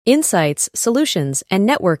Insights, solutions, and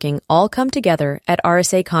networking all come together at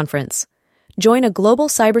RSA Conference. Join a global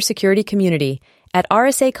cybersecurity community at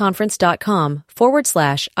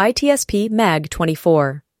rsaconference.com/ITSP Mag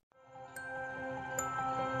 24.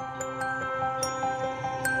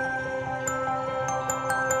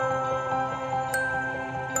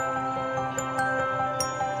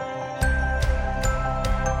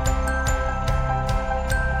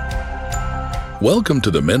 Welcome to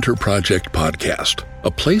the Mentor Project podcast, a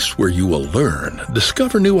place where you will learn,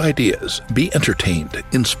 discover new ideas, be entertained,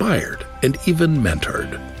 inspired, and even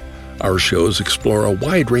mentored. Our shows explore a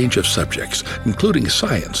wide range of subjects, including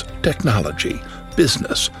science, technology,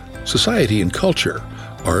 business, society and culture,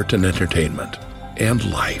 art and entertainment, and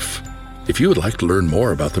life. If you would like to learn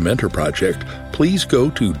more about the Mentor Project, please go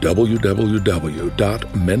to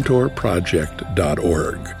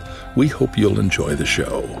www.mentorproject.org. We hope you'll enjoy the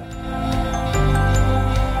show.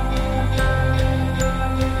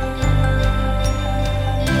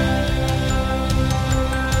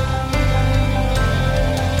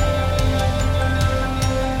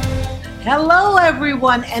 Hello,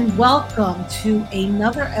 everyone, and welcome to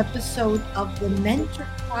another episode of the Mentor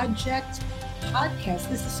Project podcast.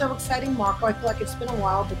 This is so exciting, Marco. I feel like it's been a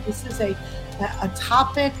while, but this is a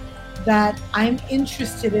topic that I'm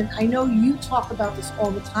interested in. I know you talk about this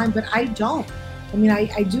all the time, but I don't. I mean,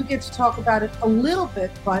 I do get to talk about it a little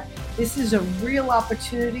bit, but this is a real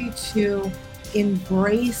opportunity to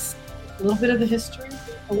embrace a little bit of the history,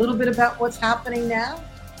 a little bit about what's happening now,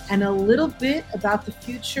 and a little bit about the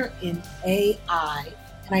future in AI.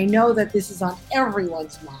 And I know that this is on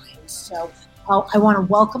everyone's mind. So I want to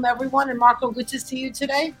welcome everyone. And Marco, good to see you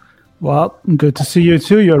today. Well, good to see you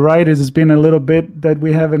too. You're right. It's been a little bit that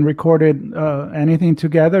we haven't recorded anything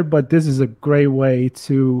together, but this is a great way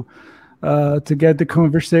to get the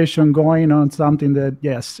conversation going on something that,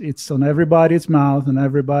 yes, it's on everybody's mouth and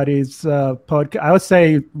everybody's podcast. I would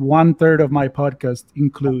say 1/3 of my podcast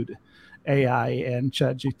include AI and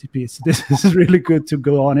ChatGPT. So this is really good to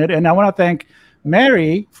go on it. And I want to thank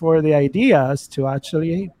Mary for the ideas to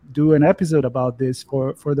actually do an episode about this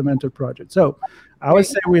for the Mentor Project. So I would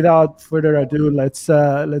say without further ado, let's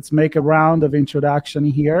make a round of introduction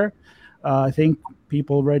here. I think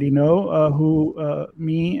people already know who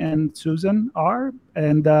me and Susan are.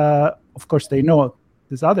 And of course, they know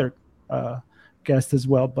this other guest as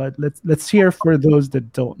well, but let's hear for those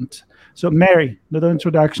that don't. So Mary, little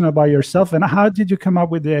introduction about yourself, and how did you come up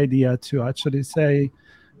with the idea to actually say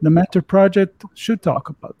the Mentor Project should talk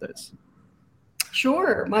about this?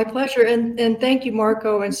 Sure, my pleasure, and thank you,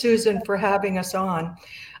 Marco and Susan, for having us on.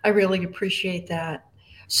 I really appreciate that.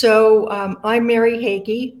 So I'm Mary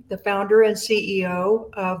Hagy, the founder and CEO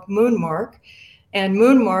of Moonmark, and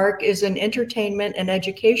Moonmark is an entertainment and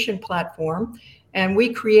education platform, and we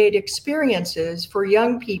create experiences for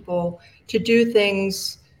young people to do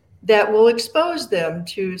things that will expose them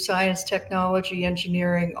to science, technology,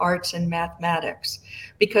 engineering, arts, and mathematics,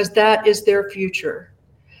 because that is their future.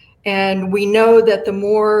 And we know that the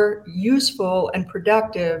more useful and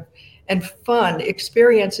productive and fun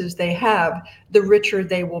experiences they have, the richer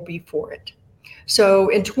they will be for it. So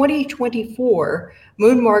in 2024,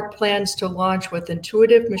 Moonmark plans to launch with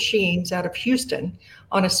intuitive machines out of Houston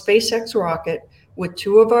on a SpaceX rocket with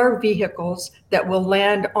 2 of our vehicles that will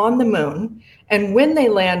land on the moon. And when they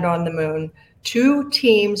land on the moon, 2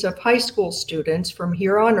 teams of high school students from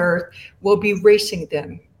here on Earth will be racing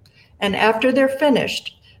them. And after they're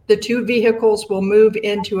finished, the 2 vehicles will move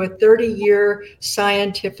into a 30-year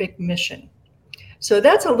scientific mission. So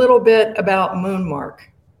that's a little bit about Moonmark.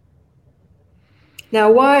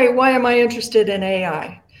 Now, why am I interested in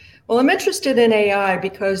AI? Well, I'm interested in AI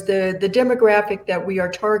because the demographic that we are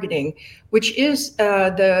targeting, which is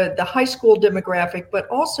the high school demographic, but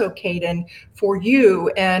also, Caden, for you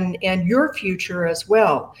and your future as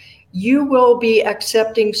well, you will be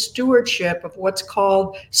accepting stewardship of what's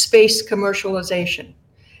called space commercialization.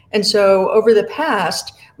 And so over the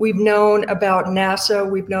past, we've known about NASA,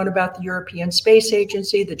 we've known about the European Space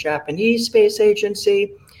Agency, the Japanese Space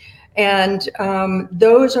Agency, and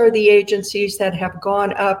those are the agencies that have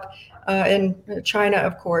gone up, in China,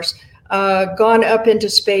 of course, gone up into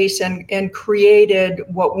space and created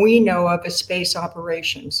what we know of as space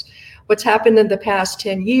operations. What's happened in the past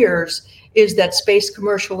 10 years is that space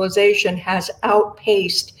commercialization has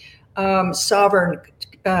outpaced sovereign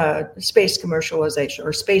space commercialization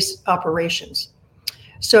or space operations.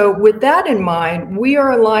 So with that in mind, we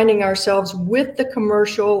are aligning ourselves with the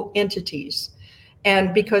commercial entities.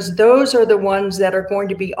 And because those are the ones that are going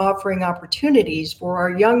to be offering opportunities for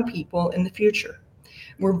our young people in the future.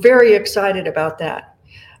 We're very excited about that.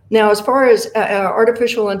 Now, as far as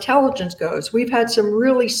artificial intelligence goes, we've had some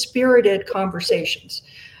really spirited conversations.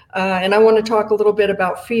 And I want to talk a little bit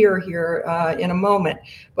about fear here in a moment.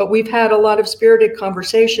 But we've had a lot of spirited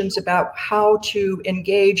conversations about how to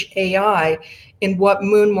engage AI in what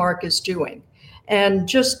Moonmark is doing. And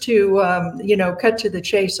just to cut to the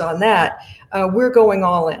chase on that, we're going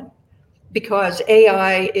all in, because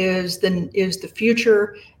AI is the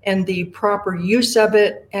future, and the proper use of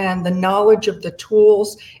it and the knowledge of the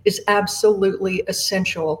tools is absolutely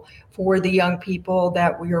essential for the young people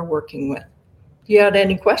that we are working with. You had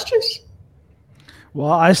any questions?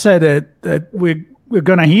 Well, I said that we're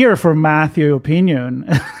going to hear from Matthew's opinion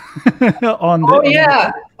on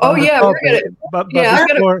the.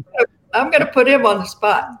 I'm going to put him on the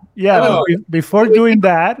spot. Yeah, before doing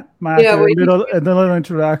that, Matthew, a little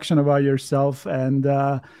introduction about yourself and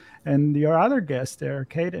your other guest there,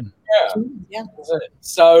 Caden. Yeah.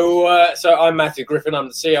 So I'm Matthew Griffin. I'm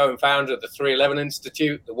the CEO and founder of the 311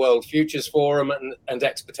 Institute, the World Futures Forum, and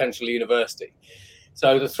Exponential University.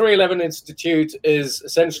 So the 311 Institute is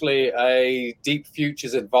essentially a deep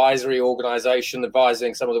futures advisory organization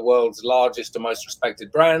advising some of the world's largest and most respected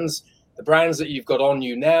brands. The brands that you've got on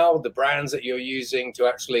you now, the brands that you're using to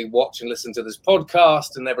actually watch and listen to this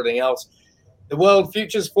podcast and everything else. The World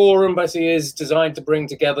Futures Forum basically is designed to bring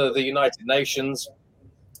together the United Nations,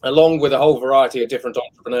 along with a whole variety of different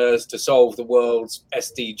entrepreneurs, to solve the world's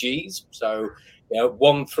SDGs. So,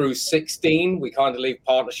 1 through 16, we kind of leave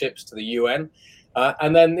partnerships to the UN.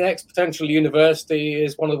 And then the Exponential University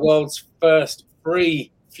is one of the world's first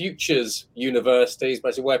free futures universities,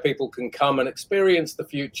 basically where people can come and experience the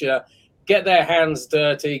future, get their hands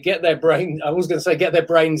dirty, get their brains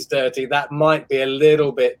dirty. That might be a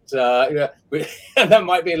little bit, that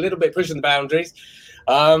might be a little bit pushing the boundaries.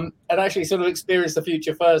 And actually sort of experience the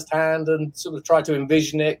future firsthand and sort of try to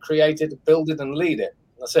envision it, create it, build it, and lead it.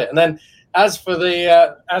 That's it. And then as for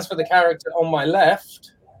the character on my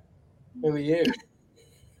left, who are you?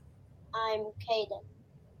 I'm Caden.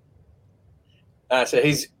 So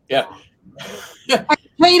he's,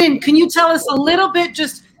 Caden, can you tell us a little bit,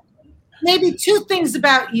 just maybe 2 things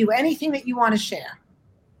about you, anything that you want to share?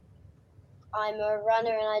 I'm a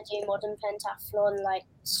runner and I do modern pentathlon, like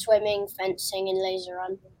swimming, fencing, and laser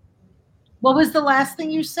run. What was the last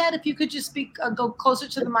thing you said? If you could just go closer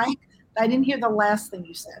to the mic. I didn't hear the last thing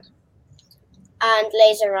you said. And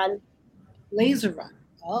laser run. Laser run.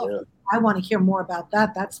 Oh, yeah. I want to hear more about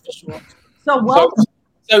that. That's for sure. So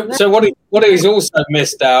what he's also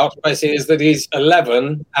missed out basically is that he's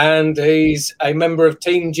 11 and he's a member of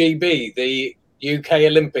Team GB, the UK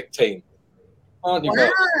Olympic team. Aren't you?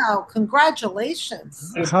 Wow!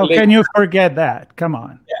 Congratulations. How can you forget that? Come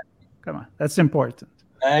on. Yeah. Come on. That's important.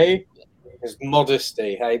 Hey, his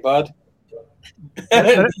modesty. Hey, bud.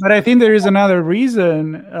 but I think there is another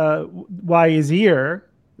reason why he's here.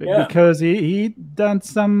 Yeah. Because he done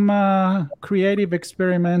some creative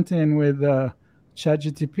experimenting with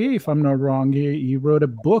ChatGPT, if I'm not wrong. He wrote a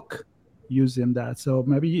book using that. So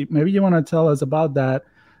maybe you want to tell us about that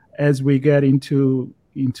as we get into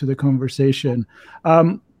the conversation.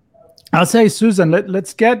 I'll say, Susan,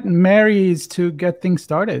 let's get Mary's to get things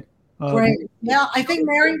started. Great. Now, I think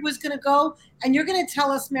Mary was going to go, and you're going to tell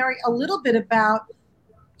us, Mary, a little bit about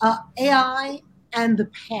AI and the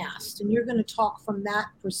past, and you're going to talk from that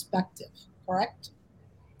perspective, correct?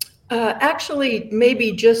 Actually,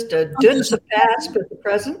 maybe just a ditch the past, but the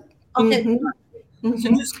present. Okay. Mm-hmm. So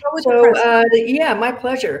just go with the present. Yeah, my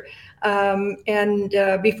pleasure. And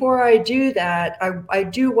before I do that, I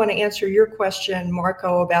do want to answer your question,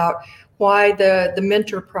 Marco, about why the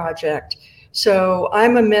Mentor Project. So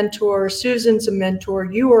I'm a mentor, Susan's a mentor,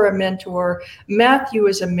 you are a mentor, Matthew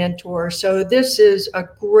is a mentor. So this is a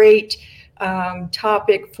great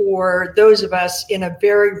topic for those of us in a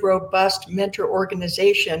very robust mentor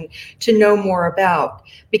organization to know more about,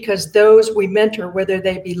 because those we mentor, whether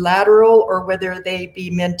they be lateral or whether they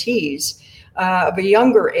be mentees of a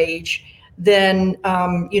younger age, then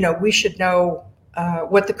we should know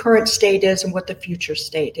what the current state is and what the future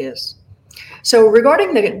state is. So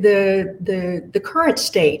regarding the current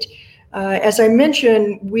state, as I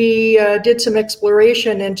mentioned, we did some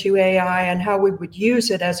exploration into AI and how we would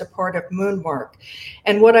use it as a part of Moonmark.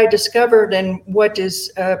 And what I discovered, and what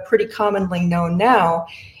is pretty commonly known now,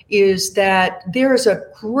 is that there's a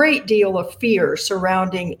great deal of fear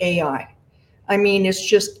surrounding AI. I mean, it's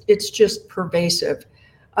just pervasive.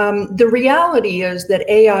 The reality is that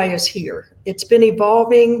AI is here. It's been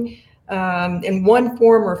evolving in one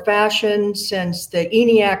form or fashion since the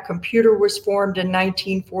ENIAC computer was formed in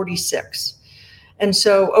 1946. And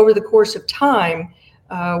so over the course of time,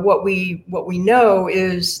 what we know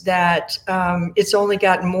is that it's only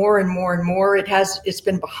gotten more and more and more. It's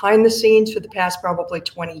been behind the scenes for the past probably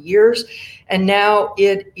 20 years, and now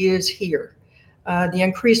it is here. The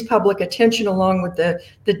increased public attention, along with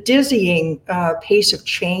the dizzying pace of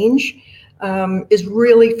change, is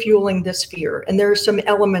really fueling this fear. And there are some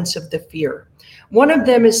elements of the fear. One of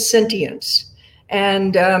them is sentience.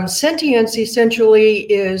 And sentience essentially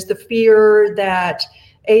is the fear that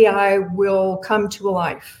AI will come to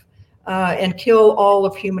life and kill all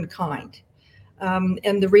of humankind.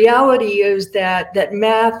 And the reality is that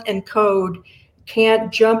math and code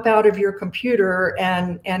can't jump out of your computer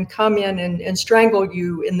and come in and strangle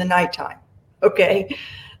you in the nighttime. Okay,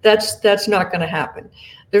 that's not going to happen.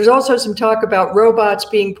 There's also some talk about robots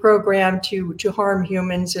being programmed to harm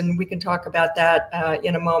humans, and we can talk about that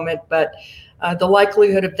in a moment, but the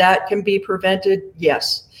likelihood of that can be prevented,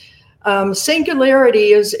 yes.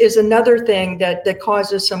 Singularity is another thing that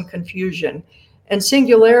causes some confusion. And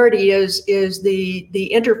singularity is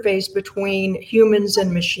the interface between humans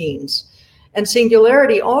and machines. And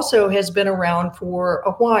singularity also has been around for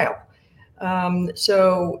a while.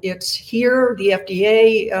 So it's here. The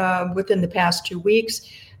FDA, within the past 2 weeks,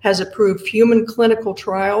 has approved human clinical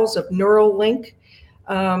trials of Neuralink,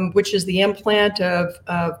 which is the implant of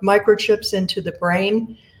microchips into the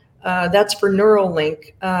brain. That's for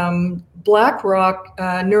Neuralink. BlackRock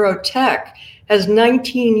Neurotech has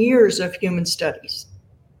 19 years of human studies.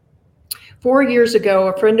 4 years ago,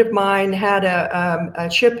 a friend of mine had a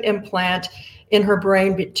chip implant in her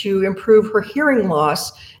brain to improve her hearing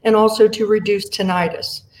loss and also to reduce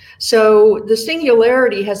tinnitus. So the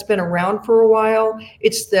singularity has been around for a while.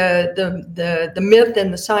 It's the myth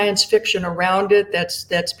and the science fiction around it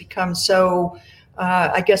that's become so,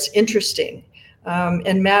 I guess, interesting.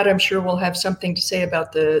 And Matt, I'm sure, will have something to say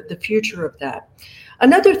about the future of that.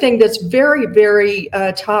 Another thing that's very, very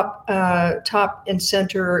top and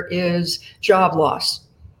center is job loss.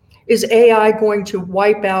 Is AI going to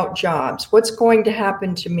wipe out jobs? What's going to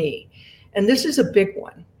happen to me? And this is a big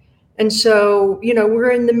one. And so,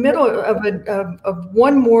 we're in the middle of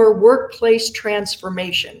one more workplace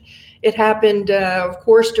transformation. It happened, of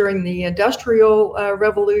course, during the Industrial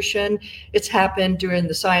Revolution. It's happened during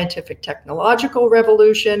the Scientific Technological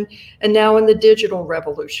Revolution, and now in the Digital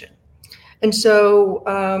Revolution. And so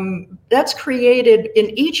that's created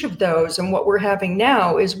in each of those. And what we're having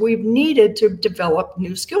now is we've needed to develop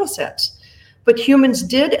new skill sets. But humans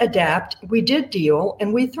did adapt, we did deal,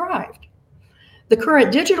 and we thrived. The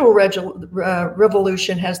current digital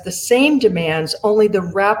revolution has the same demands, only the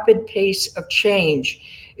rapid pace of change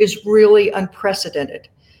is really unprecedented.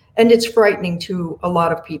 And it's frightening to a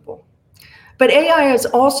lot of people. But AI is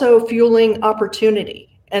also fueling opportunity.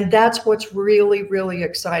 And that's what's really, really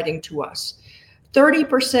exciting to us.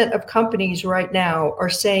 30% of companies right now are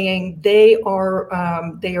saying they are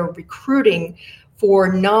recruiting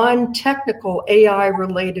for non-technical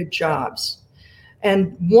AI-related jobs.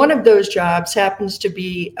 And one of those jobs happens to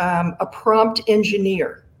be a prompt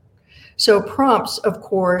engineer. So prompts, of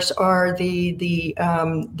course, are the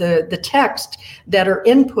text that are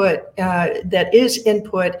input that is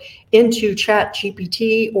input into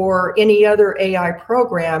ChatGPT or any other AI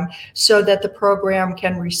program, so that the program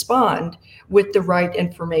can respond with the right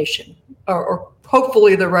information, or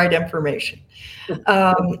hopefully the right information.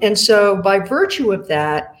 And so, by virtue of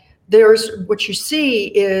that, there's what you see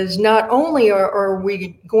is not only are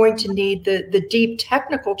we going to need the deep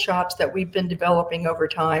technical chops that we've been developing over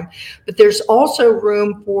time, but there's also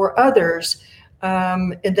room for others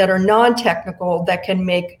that are non-technical that can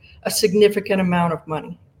make a significant amount of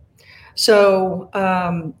money. So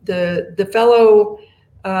the fellow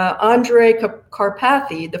Andrej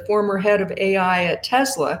Karpathy, the former head of AI at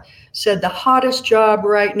Tesla, said the hottest job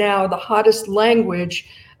right now, the hottest language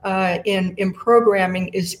in programming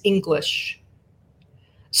is English.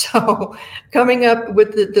 So coming up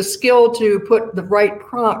with the skill to put the right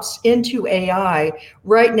prompts into AI,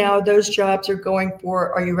 right now those jobs are going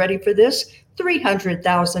for, are you ready for this?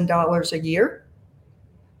 $300,000 a year.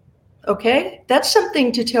 Okay, that's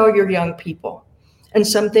something to tell your young people, and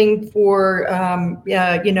something for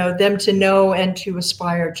them to know and to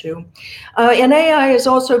aspire to. And AI is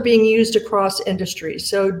also being used across industries.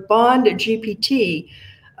 So Bond GPT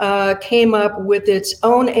came up with its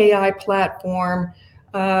own AI platform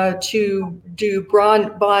to do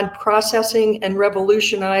bond processing and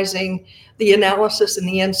revolutionizing the analysis and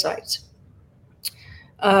the insights.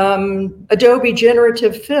 Adobe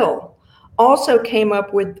Generative Fill also came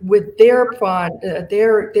up with their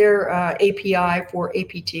API for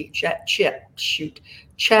APT, Chat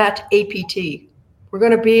APT. We're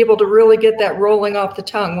going to be able to really get that rolling off the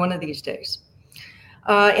tongue one of these days.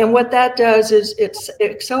 And what that does is it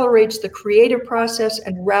accelerates the creative process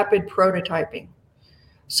and rapid prototyping.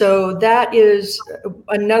 So that is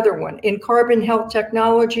another one. In carbon health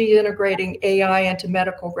technology, integrating AI into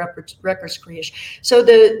medical records creation. So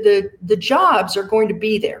the jobs are going to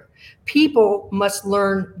be there. People must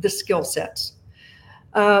learn the skill sets.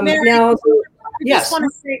 Mary, Now, I just want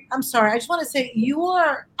to say, I'm sorry. I just want to say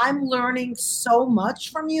I'm learning so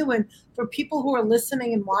much from you. And for people who are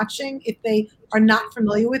listening and watching, if they are not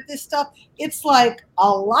familiar with this stuff, it's like a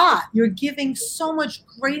lot. You're giving so much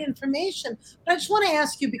great information. But I just want to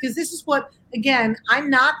ask you, because this is what, again, I'm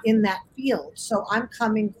not in that field. So I'm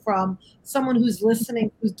coming from someone who's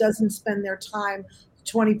listening, who doesn't spend their time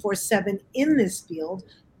 24/7 in this field.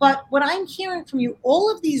 But what I'm hearing from you,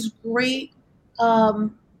 all of these great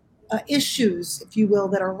issues, if you will,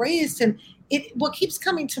 that are raised, and what keeps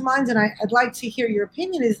coming to mind, and I'd like to hear your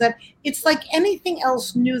opinion, is that it's like anything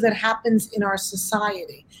else new that happens in our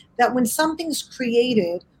society, that when something's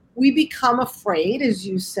created, we become afraid, as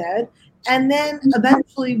you said, and then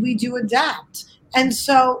eventually we do adapt. And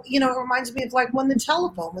so, it reminds me of like when the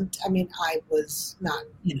telephone, I was not,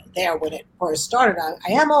 there when it first started.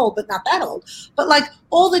 I am old, but not that old. But like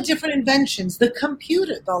all the different inventions, the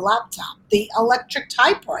computer, the laptop, the electric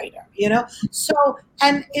typewriter, So,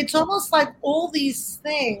 and it's almost like all these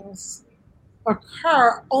things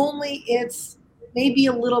occur, only it's maybe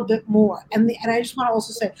a little bit more. And I just want to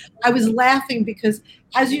also say, I was laughing because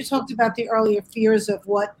as you talked about the earlier fears of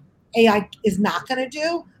what AI is not going to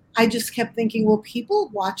do, I just kept thinking, well, people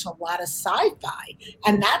watch a lot of sci-fi,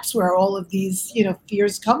 and that's where all of these,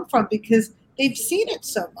 fears come from because they've seen it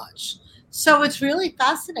so much. So it's really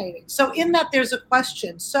fascinating. So in that, there's a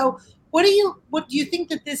question. So what do you think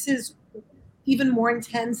that this is even more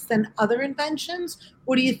intense than other inventions,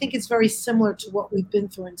 or do you think it's very similar to what we've been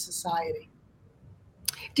through in society?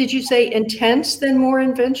 Did you say intense than more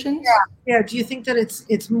inventions? Yeah. Do you think that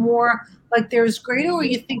it's more like there's greater, or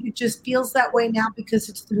you think it just feels that way now because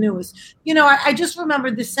it's the newest? I just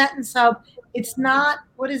remembered the sentence of, it's not,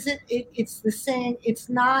 what is it? It's the saying, it's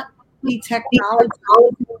not the technology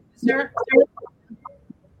user.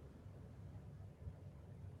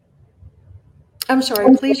 I'm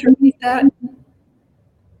sorry, please repeat that.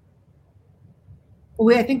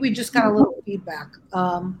 I think we just got a little feedback.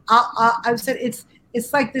 I've said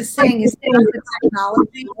it's like this saying, it's not the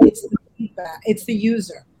technology, it's the feedback, it's the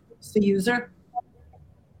user. It's the user.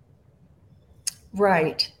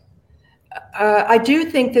 Right. I do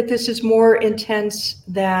think that this is more intense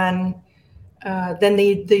than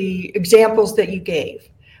the examples that you gave,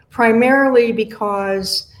 primarily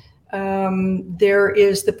because there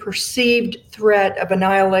is the perceived threat of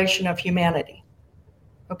annihilation of humanity.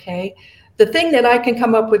 Okay. The thing that I can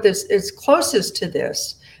come up with is closest to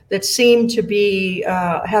this, that seemed to be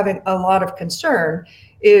having a lot of concern,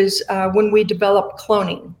 is when we developed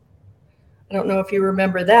cloning. I don't know if you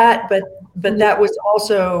remember that, but that was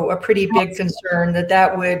also a pretty big concern,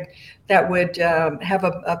 that would have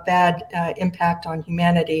a bad impact on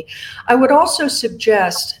humanity. I would also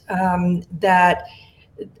suggest that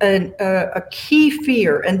a key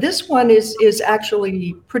fear, and this one is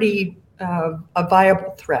actually pretty a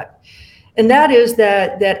viable threat, and that is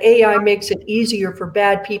that AI makes it easier for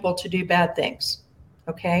bad people to do bad things.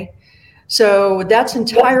 Okay, so that's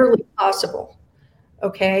entirely possible.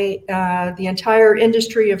 Okay, the entire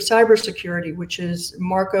industry of cybersecurity, which is,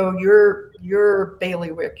 Marco, your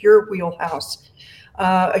bailiwick, your wheelhouse,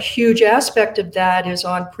 a huge aspect of that is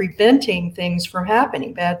on preventing things from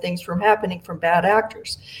happening, bad things from happening from bad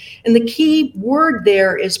actors. And the key word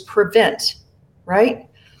there is prevent, right?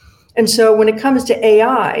 And so when it comes to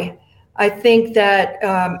AI, I think that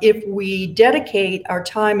if we dedicate our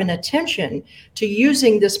time and attention to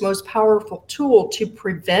using this most powerful tool to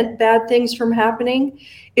prevent bad things from happening,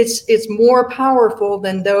 it's more powerful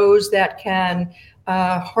than those that can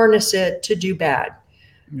harness it to do bad.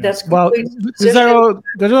 Yeah. That's those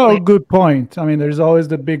are all good points. I mean, there's always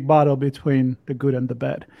the big battle between the good and the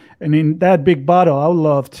bad. And in that big battle, I would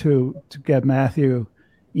love to get Matthew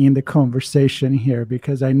in the conversation here,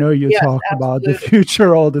 because I know you talk about the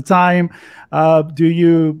future all the time. Do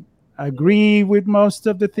you agree with most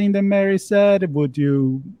of the thing that Mary said? Would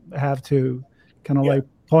you have to kind of like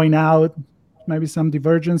point out maybe some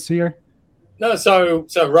divergence here? No, so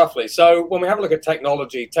roughly. So when we have a look at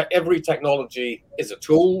technology, every technology is a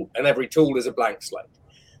tool, and every tool is a blank slate.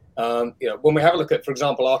 When we have a look at, for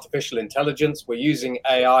example, artificial intelligence, we're using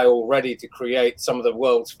AI already to create some of the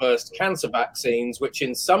world's first cancer vaccines, which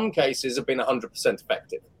in some cases have been 100%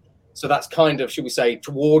 effective. So that's kind of, should we say,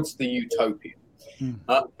 towards the utopian.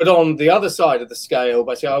 But on the other side of the scale,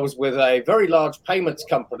 basically, I was with a very large payments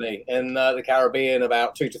company in the Caribbean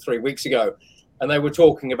about 2 to 3 weeks ago. And they were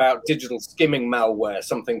talking about digital skimming malware,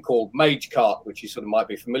 something called MageCart, which you sort of might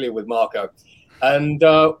be familiar with, Marco. And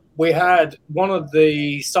we had one of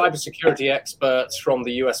the cybersecurity experts from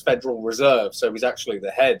the US Federal Reserve. So he was actually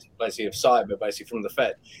the head, basically, of cyber, basically from the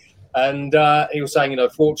Fed. And he was saying,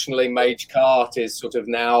 fortunately, MageCart is sort of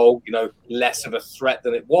now, less of a threat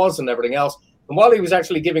than it was and everything else. And while he was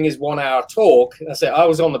actually giving his 1 hour talk, I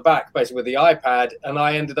was on the back, basically, with the iPad, and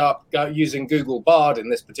I ended up using Google Bard in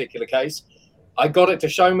this particular case. I got it to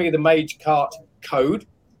show me the MageCart code,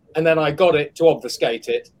 and then I got it to obfuscate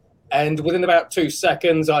it. And within about 2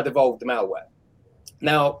 seconds, I'd evolved the malware.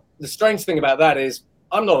 Now, the strange thing about that is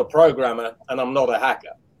I'm not a programmer and I'm not a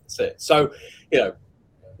hacker. That's it. So,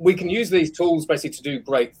 we can use these tools basically to do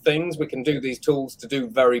great things. We can do these tools to do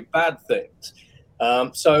very bad things.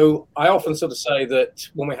 So I often sort of say that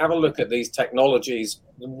when we have a look at these technologies,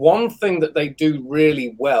 one thing that they do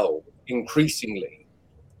really well increasingly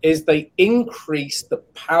is they increase the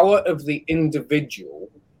power of the individual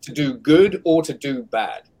to do good or to do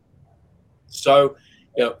bad. So,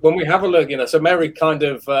 when we have a look, so Mary kind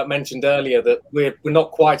of mentioned earlier that we're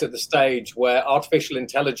not quite at the stage where artificial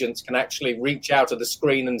intelligence can actually reach out of the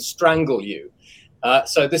screen and strangle you.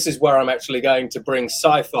 So this is where I'm actually going to bring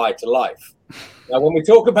sci-fi to life. Now, when we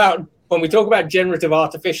talk about generative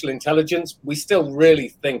artificial intelligence, we still really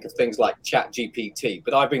think of things like ChatGPT,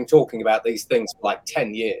 but I've been talking about these things for like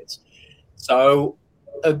 10 years. So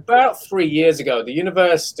about 3 years ago, the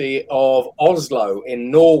University of Oslo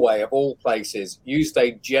in Norway, of all places, used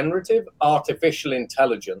a generative artificial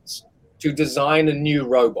intelligence to design a new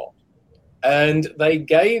robot. And they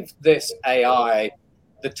gave this AI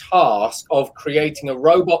the task of creating a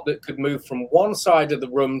robot that could move from one side of the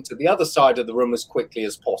room to the other side of the room as quickly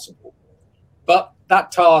as possible. But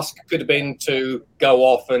that task could have been to go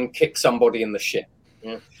off and kick somebody in the shin.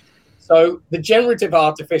 Yeah. So the generative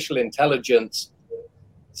artificial intelligence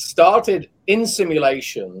started in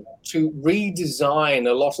simulation to redesign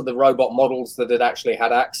a lot of the robot models that it actually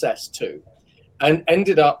had access to, and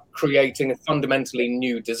ended up creating a fundamentally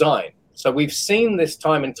new design. So we've seen this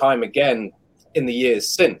time and time again in the years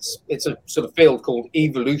since. It's a sort of field called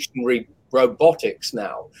evolutionary robotics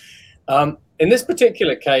now. In this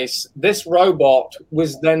particular case, this robot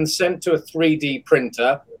was then sent to a 3D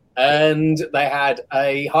printer, and they had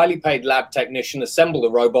a highly paid lab technician assemble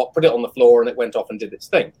the robot, put it on the floor, and it went off and did its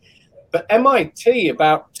thing. But MIT,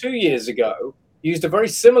 about 2 years ago, used a very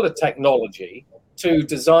similar technology to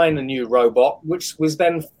design a new robot, which was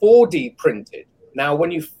then 4D printed. Now,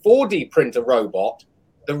 when you 4D print a robot,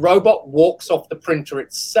 the robot walks off the printer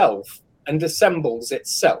itself and assembles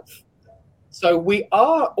itself. So we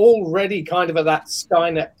are already kind of at that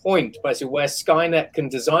Skynet point, basically, where Skynet can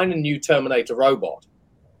design a new Terminator robot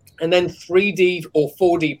and then 3D or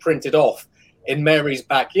 4D print it off in Mary's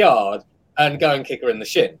backyard and go and kick her in the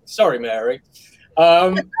shin. Sorry, Mary.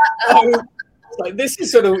 So this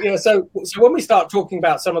is sort of, so when we start talking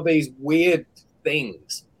about some of these weird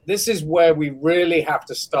things, this is where we really have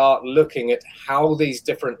to start looking at how these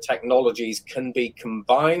different technologies can be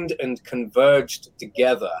combined and converged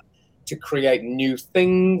together to create new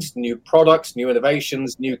things, new products, new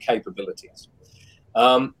innovations, new capabilities.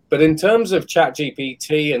 But in terms of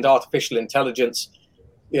ChatGPT and artificial intelligence,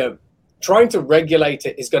 trying to regulate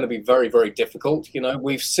it is going to be very, very difficult.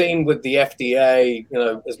 We've seen with the FDA,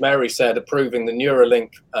 as Mary said, approving the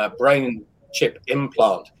Neuralink brain chip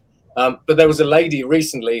implant. But there was a lady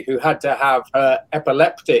recently who had to have her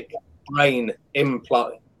epileptic brain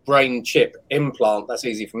chip implant, that's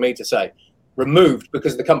easy for me to say, removed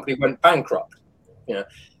because the company went bankrupt.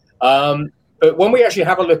 But when we actually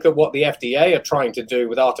have a look at what the FDA are trying to do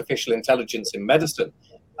with artificial intelligence in medicine,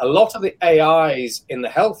 a lot of the AIs in the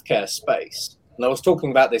healthcare space, and I was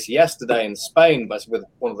talking about this yesterday in Spain with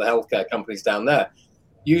one of the healthcare companies down there,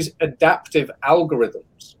 use adaptive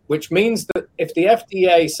algorithms, which means that if the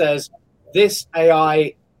FDA says this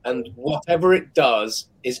AI and whatever it does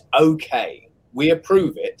is okay, we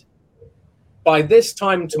approve it, by this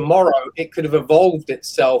time tomorrow, it could have evolved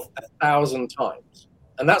itself 1,000 times.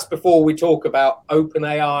 And that's before we talk about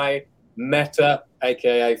OpenAI, Meta,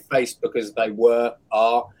 aka Facebook as they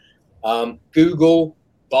are, Google,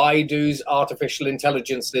 Baidu's artificial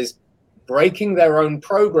intelligences breaking their own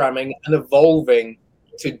programming and evolving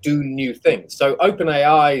to do new things. So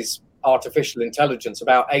OpenAI's artificial intelligence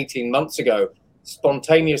about 18 months ago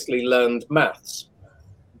spontaneously learned maths.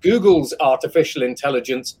 Google's artificial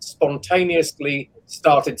intelligence spontaneously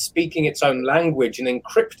started speaking its own language and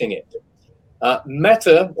encrypting it.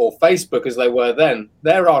 Meta, or Facebook as they were then,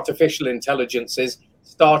 their artificial intelligences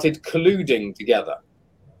started colluding together.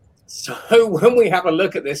 So when we have a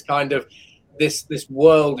look at this kind of this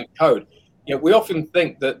world of code, we often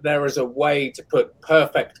think that there is a way to put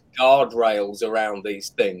perfect guardrails around these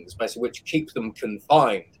things, basically, which keeps them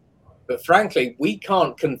confined. But frankly, we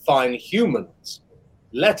can't confine humans,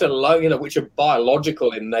 let alone, which are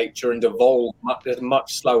biological in nature and evolve at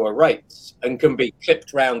much slower rates and can be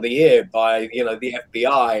clipped around the ear by, the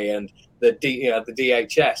FBI and the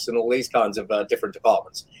DHS and all these kinds of different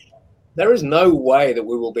departments. There is no way that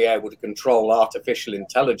we will be able to control artificial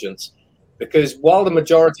intelligence, because while the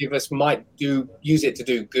majority of us might use it to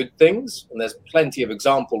do good things, and there's plenty of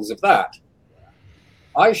examples of that,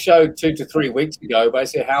 I showed 2 to 3 weeks ago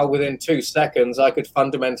basically how within 2 seconds I could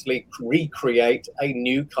fundamentally recreate a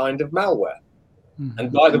new kind of malware. Mm-hmm.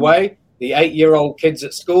 And by the way, the 8-year-old kids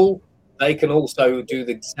at school, they can also do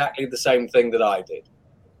exactly the same thing that I did.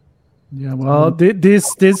 Yeah, well,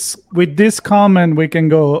 this with this comment, we can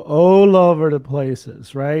go all over the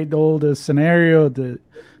places, right? All the scenario, the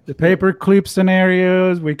paperclip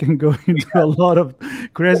scenarios, we can go into a lot of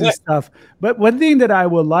crazy stuff. But one thing that I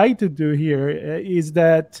would like to do here is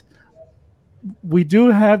that we do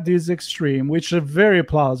have this extreme, which are very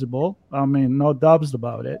plausible. I mean, no doubts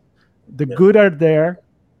about it. The good are there,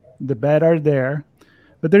 the bad are there.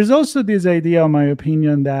 But there's also this idea, in my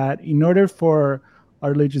opinion, that in order for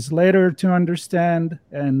our legislator to understand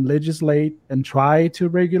and legislate and try to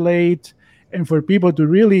regulate, and for people to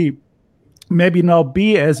really maybe not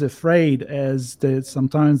be as afraid as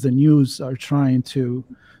sometimes the news are trying to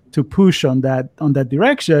push on that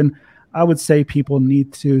direction, I would say people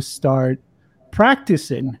need to start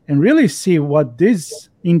practicing and really see what this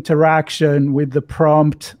interaction with the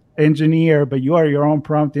prompt engineer, but you are your own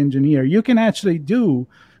prompt engineer, you can actually do,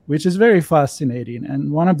 which is very fascinating.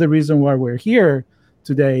 And one of the reasons why we're here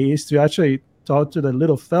today is to actually talk to the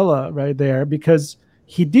little fella right there, because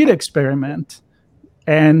he did experiment.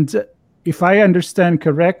 And if I understand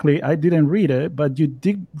correctly, I didn't read it, but you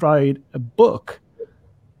did write a book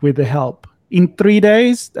with the help in 3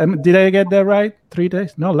 days. Did I get that right? 3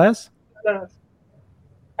 days? No less?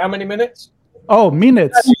 How many minutes? Oh,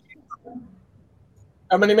 minutes.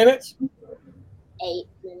 How many minutes? 8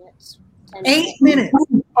 minutes. 8 minutes.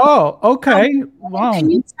 Oh, okay. Wow.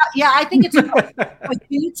 I think it's important. Can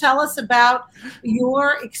you tell us about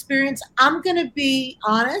your experience? I'm going to be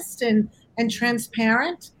honest and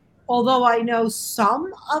transparent. Although I know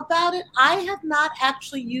some about it, I have not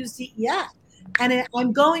actually used it yet. And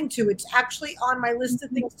I'm going to. It's actually on my list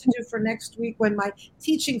of things to do for next week when my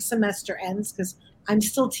teaching semester ends, because I'm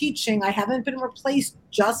still teaching. I haven't been replaced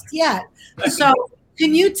just yet. So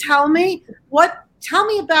can you tell me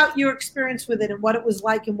about your experience with it and what it was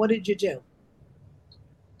like and what did you do?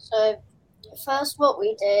 So first what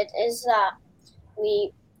we did is that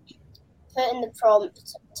we put in the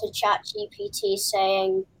prompt to ChatGPT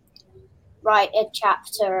saying, write a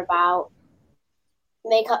chapter about,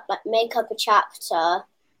 make up a chapter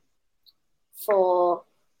for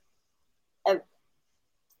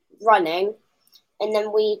running, and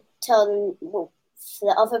then we tell them, for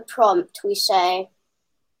the other prompt we say,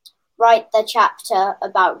 write the chapter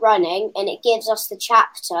about running, and it gives us the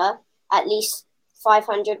chapter, at least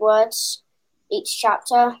 500 words each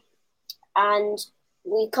chapter, and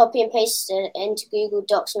we copy and paste it into Google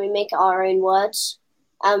Docs and we make it our own words,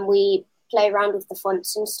 and we play around with the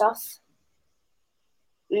fonts and stuff,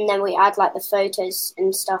 and then we add like the photos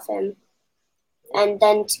and stuff in. And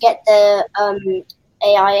then to get the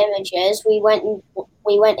AI images, we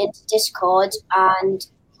went into Discord and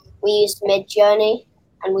we used Midjourney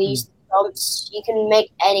and we used the prompts. You can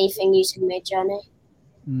make anything using Midjourney.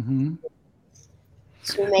 Mm-hmm.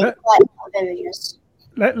 So we made quite a lot of images.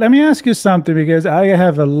 Let me ask you something, because I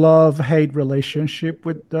have a love-hate relationship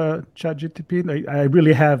with ChatGPT. I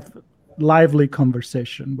really have lively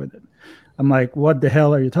conversation with it. I'm like, what the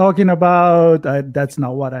hell are you talking about? That's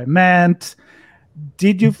not what I meant.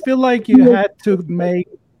 Did you feel like you had to make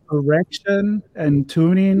correction and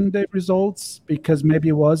tuning the results because maybe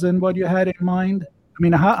it wasn't what you had in mind? I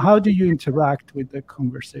mean, how do you interact with the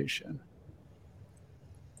conversation?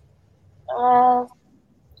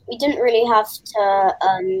 We didn't really have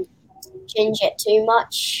to change it too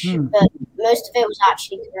much, but most of it was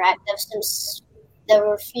actually correct. There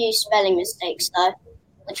were a few spelling mistakes though,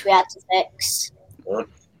 which we had to fix.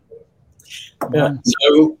 Yeah.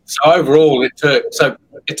 So overall, it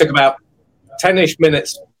took about 10-ish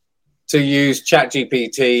minutes to use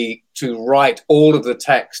ChatGPT to write all of the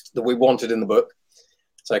text that we wanted in the book.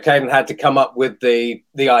 So Caden had to come up with the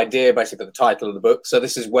idea, basically the title of the book. So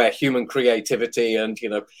this is where human creativity and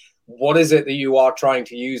what is it that you are trying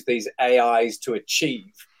to use these AIs to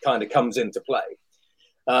achieve kind of comes into play.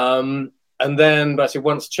 And then basically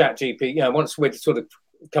once ChatGPT, once we'd sort of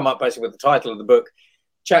come up basically with the title of the book,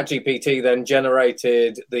 ChatGPT then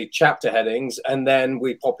generated the chapter headings, and then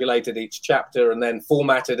we populated each chapter and then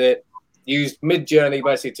formatted it, used Midjourney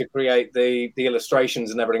basically to create the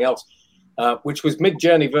illustrations and everything else, which was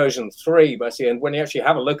Midjourney version 3 basically. And when you actually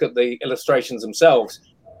have a look at the illustrations themselves,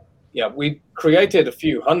 we created a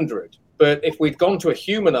few hundred, but if we'd gone to a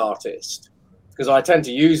human artist, because I tend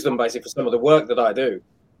to use them basically for some of the work that I do,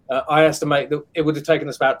 I estimate that it would have taken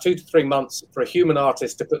us about 2 to 3 months for a human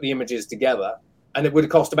artist to put the images together, and it would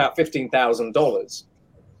have cost about $15,000.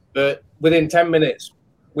 But within 10 minutes,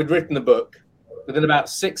 we'd written the book. Within about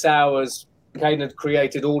 6 hours, Caden had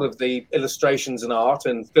created all of the illustrations and art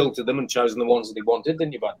and filtered them and chosen the ones that he wanted,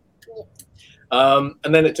 didn't you, bud?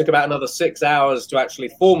 And then it took about another 6 hours to actually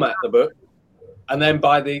format the book. And then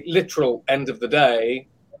by the literal end of the day,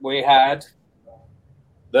 we had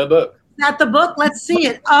the book. Not the book. Let's see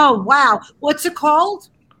it. Oh, wow. What's it called?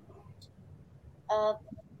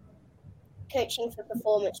 Coaching for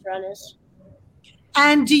Performance Runners.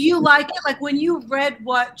 And do you like it? Like when you read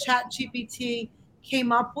what ChatGPT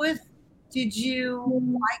came up with, did you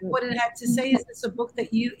like what it had to say? Is this a book that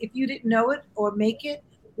if you didn't know it or make it,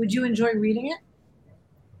 would you enjoy reading it?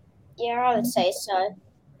 Yeah, I would say so.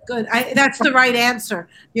 Good. That's the right answer.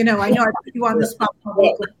 I know I put you on the spot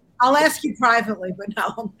publicly. I'll ask you privately, but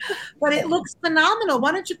no. But it looks phenomenal.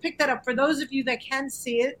 Why don't you pick that up? For those of you that can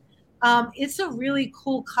see it, it's a really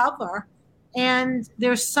cool cover. And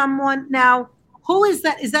there's someone now. Who is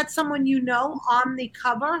that? Is that someone you know on the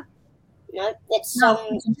cover? No, it's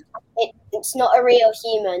it's not a real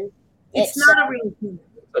human. It's not a real human.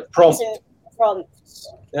 A prompt. It's a prompt.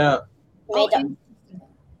 Yeah. Made up.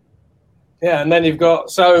 Yeah, and then you've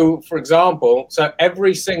got, for example,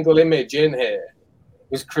 every single image in here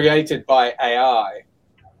was created by AI.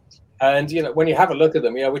 And, when you have a look at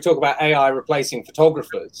them, we talk about AI replacing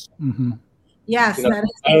photographers. Mm-hmm. Yes. That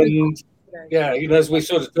is as we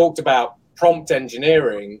sort of talked about prompt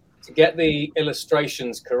engineering, to get the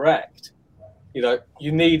illustrations correct,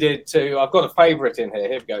 you needed to, I've got a favorite in here,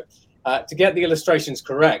 we go. To get the illustrations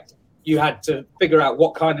correct, you had to figure out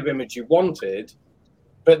what kind of image you wanted,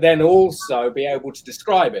 but then also be able to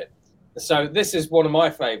describe it. So this is one of my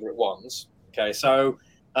favorite ones. Okay, so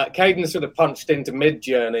Caden sort of punched into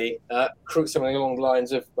Midjourney, something along the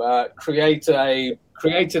lines of create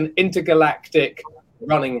an intergalactic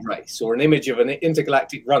running race, or an image of an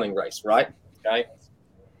intergalactic running race, right? Okay.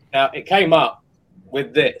 Now it came up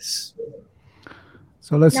with this.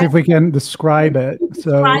 So let's see if we can describe it.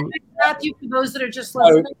 So, Matthew, for those that are just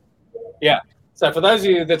listening. So for those of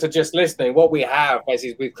you that are just listening, what we have is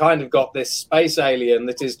we've kind of got this space alien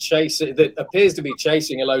that appears to be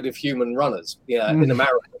chasing a load of human runners, in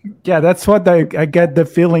America. Yeah, that's what I get the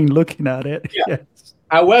feeling looking at it. Yeah. Yes.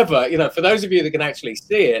 However, for those of you that can actually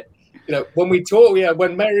see it, when we talk,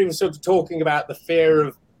 when Mary was sort of talking about the fear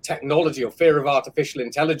of technology or fear of artificial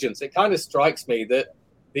intelligence, it kind of strikes me that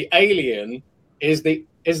the alien is the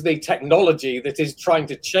technology that is trying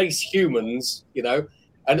to chase humans,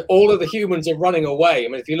 and all of the humans are running away. I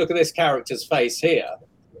mean, if you look at this character's face here,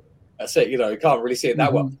 that's it. You can't really see it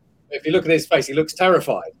that well. If you look at his face, he looks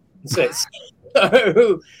terrified. So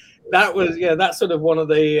that's sort of one of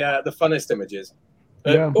the funnest images.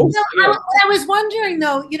 I was wondering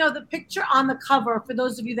though, the picture on the cover, for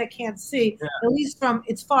those of you that can't see, at least from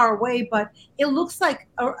it's far away, but it looks like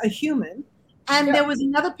a human. And there was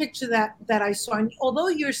another picture that I saw. And although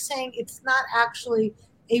you're saying it's not actually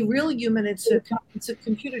a real human, it's a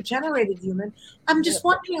computer generated human. I'm just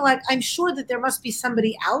wondering, I'm sure that there must be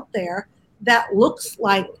somebody out there that looks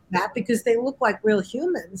like that, because they look like real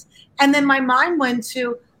humans. And then my mind went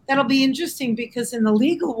to, that'll be interesting, because in the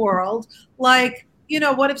legal world,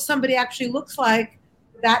 what if somebody actually looks like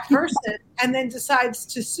that person and then decides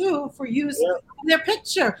to sue for use of their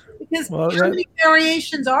picture? Because how many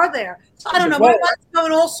variations are there? So I don't know. My mind's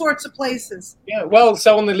going all sorts of places. Yeah, well,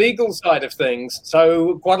 so on the legal side of things,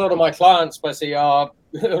 quite a lot of my clients basically are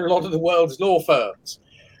a lot of the world's law firms.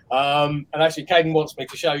 And actually, Caden wants me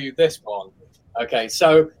to show you this one. Okay,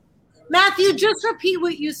 so Matthew, just repeat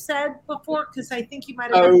what you said before, because I think you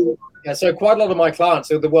might have. So quite a lot of my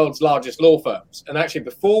clients are the world's largest law firms. And actually,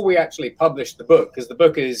 before we actually published the book, because the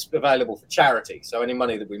book is available for charity, so any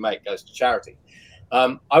money that we make goes to charity,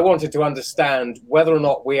 I wanted to understand whether or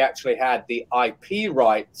not we actually had the IP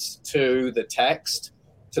rights to the text,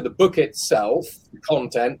 to the book itself, the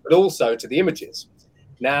content, but also to the images.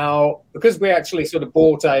 Now, because we actually sort of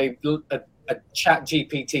bought a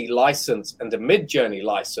ChatGPT license and a Midjourney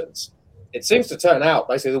license, it seems to turn out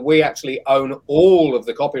basically that we actually own all of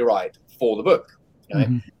the copyright for the book.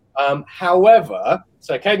 Okay? However,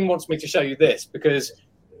 so Caden wants me to show you this because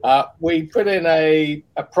we put in a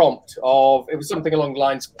prompt of, it was something along the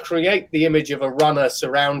lines, create the image of a runner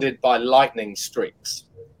surrounded by lightning streaks.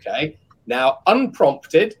 Okay, now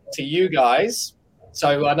unprompted to you guys.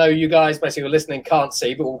 So I know you guys basically listening can't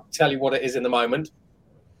see, but we'll tell you what it is in a moment.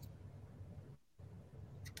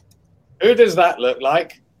 Who does that look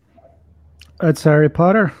like? It's Harry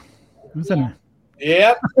Potter, isn't it?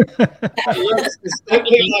 Yep. It looks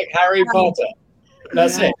distinctly like Harry Potter.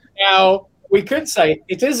 That's it. Now, we could say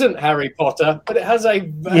it isn't Harry Potter, but it has a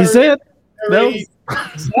very... Is it? Very, no.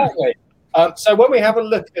 Exactly. So when we have a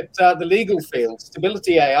look at the legal field,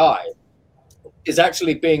 Stability AI is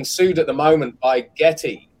actually being sued at the moment by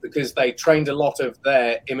Getty because they trained a lot of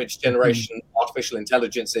their image generation artificial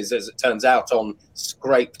intelligences, as it turns out, on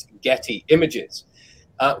scraped Getty images.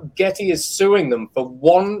 Getty is suing them for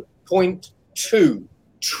 $1.2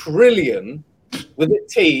 trillion, with a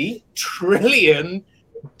T, trillion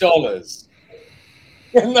dollars.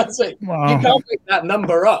 And that's it. Wow. You can't make that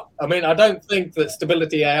number up. I mean, I don't think that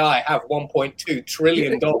Stability AI have $1.2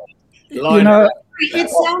 trillion. It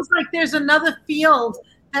sounds like there's another field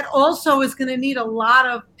that also is going to need a lot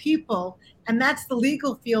of people, and that's the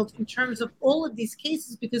legal field in terms of all of these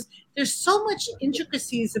cases, because there's so much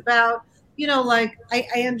intricacies about, like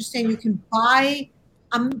I understand you can buy,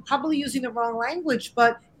 I'm probably using the wrong language,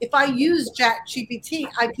 but if I use ChatGPT,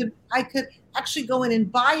 I could actually go in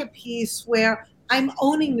and buy a piece where I'm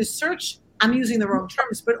owning the search. I'm using the wrong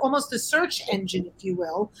terms, but almost a search engine, if you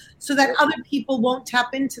will, so that other people won't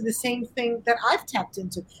tap into the same thing that I've tapped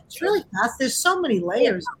into. It's really fast. There's so many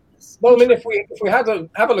layers of this. Well, I mean, if we had to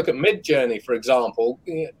have a look at Midjourney, for example,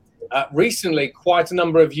 recently quite a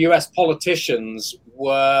number of US politicians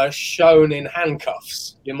were shown in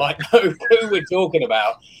handcuffs. You might know who we're talking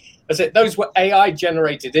about. I said those were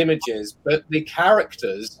AI-generated images, but the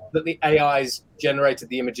characters that the AIs generated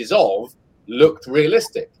the images of looked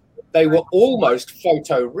realistic. They were almost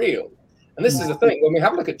photoreal. And this is the thing, when we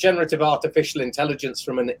have a look at generative artificial intelligence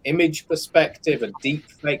from an image perspective, a deep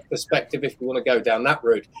fake perspective, if we want to go down that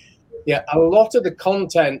route, a lot of the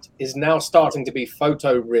content is now starting to be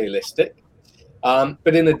photorealistic.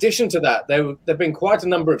 But in addition to that, there have been quite a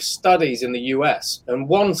number of studies in the US. And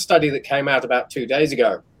one study that came out about 2 days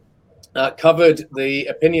ago covered the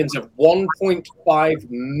opinions of 1.5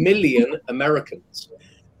 million Americans.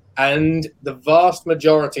 And the vast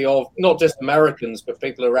majority of not just Americans, but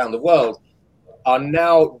people around the world are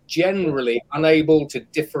now generally unable to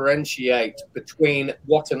differentiate between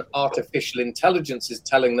what an artificial intelligence is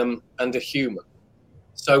telling them and a human.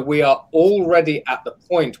 So we are already at the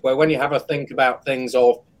point where when you have a think about things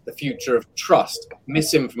of the future of trust,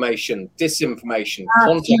 misinformation, disinformation,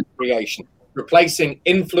 content creation, replacing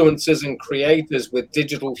influencers and creators with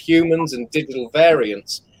digital humans and digital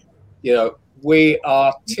variants, we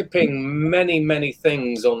are tipping many, many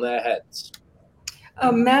things on their heads.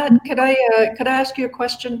 Matt, could I ask you a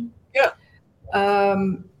question? Yeah.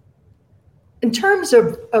 In terms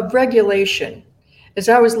of regulation, as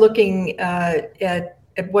I was looking at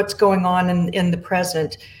what's going on in the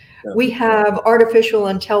present, we have artificial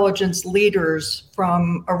intelligence leaders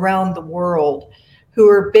from around the world who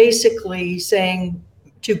are basically saying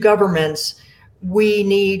to governments, we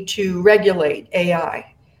need to regulate AI.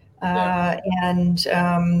 And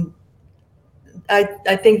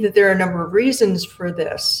I think that there are a number of reasons for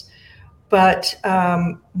this, but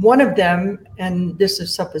one of them, and this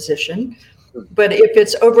is supposition, but if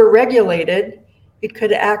it's overregulated, it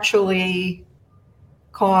could actually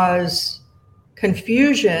cause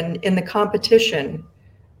confusion in the competition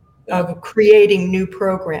of creating new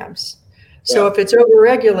programs. So if it's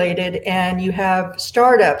overregulated and you have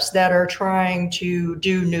startups that are trying to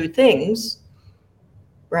do new things,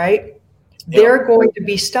 right? They're going to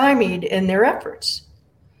be stymied in their efforts.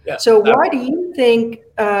 So why do you think,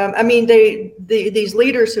 these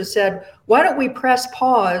leaders have said, why don't we press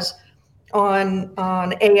pause on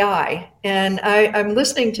AI? And I'm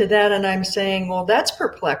listening to that and I'm saying, well, that's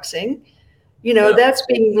perplexing. That's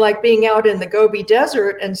being out in the Gobi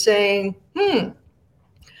Desert and saying,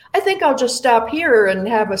 I think I'll just stop here and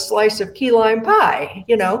have a slice of key lime pie.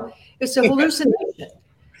 It's a hallucination.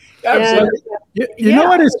 Absolutely. You know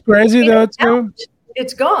what is crazy though too?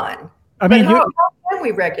 It's gone. I mean, how can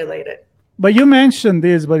we regulate it? But you mentioned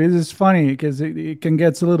this, but it is funny because it can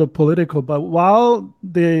get a little political. But while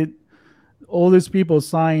all these people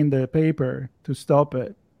signed the paper to stop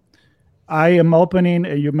it, I am opening,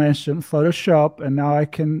 you mentioned Photoshop, and now I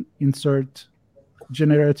can insert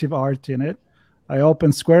generative art in it. I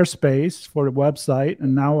open Squarespace for the website,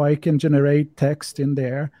 and now I can generate text in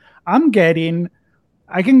there. I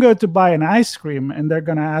can go to buy an ice cream, and they're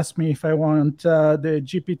going to ask me if I want the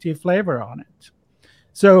GPT flavor on it.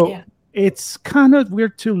 So it's kind of, we're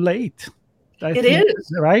too late. It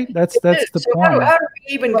is. Right? That's the so point. How do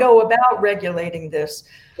we even go about regulating this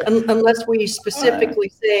unless we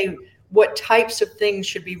specifically say what types of things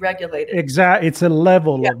should be regulated? Exactly. It's a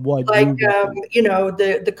level of what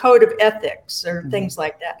the code of ethics or things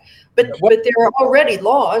like that. But there are already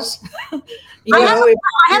laws. If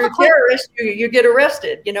you're a terrorist, you get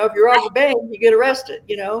arrested. If you're robbing a bank, you get arrested.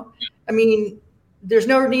 I mean, there's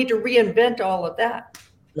no need to reinvent all of that.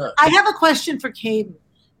 I have a question for Caden.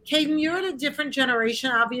 Caden, you're in a different generation,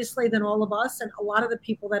 obviously, than all of us and a lot of the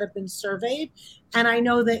people that have been surveyed. And I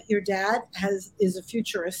know that your dad is a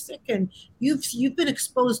futuristic, and you've been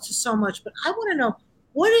exposed to so much. But I want to know,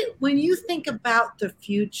 when you think about the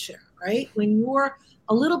future, right? When you're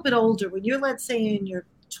a little bit older, when you're, let's say, in your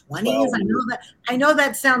 20s, I know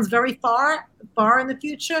that sounds very far in the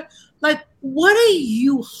future. Like, what do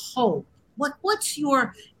you hope? What's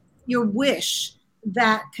your wish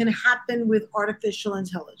that can happen with artificial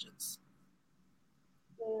intelligence?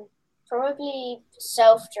 Probably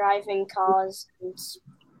self-driving cars and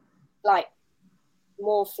like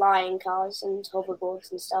more flying cars and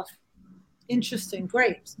hoverboards and stuff. Interesting,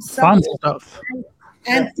 great. Fun stuff.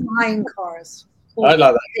 And flying cars. Cool. I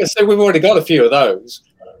like that. Yeah, so we've already got a few of those.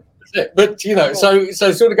 But so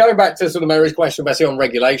sort of going back to sort of Mary's question, basically on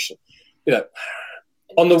regulation.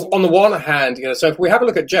 On the one hand, so if we have a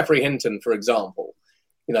look at Geoffrey Hinton, for example,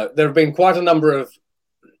 there have been quite a number of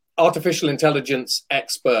artificial intelligence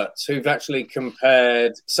experts who've actually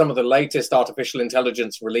compared some of the latest artificial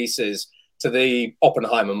intelligence releases to the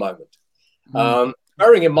Oppenheimer moment.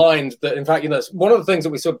 Bearing in mind that, in fact, one of the things that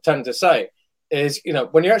we sort of tend to say is,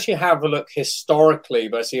 when you actually have a look historically,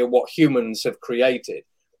 basically, at what humans have created,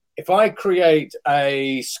 if I create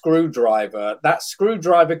a screwdriver, that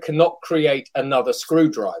screwdriver cannot create another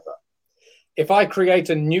screwdriver. If I create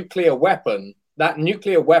a nuclear weapon, that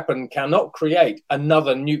nuclear weapon cannot create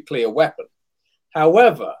another nuclear weapon.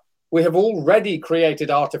 However, we have already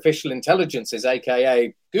created artificial intelligences,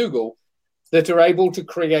 aka Google, that are able to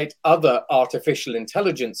create other artificial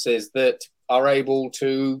intelligences that are able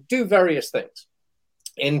to do various things.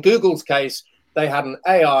 In Google's case, they had an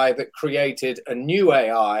AI that created a new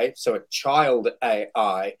AI, so a child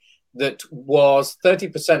AI, that was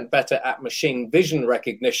 30% better at machine vision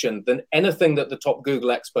recognition than anything that the top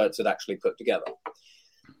Google experts had actually put together.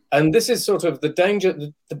 And this is sort of the danger.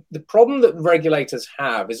 The problem that regulators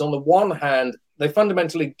have is, on the one hand, they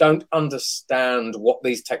fundamentally don't understand what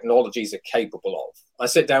these technologies are capable of. I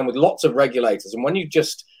sit down with lots of regulators, and when you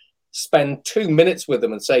just spend 2 minutes with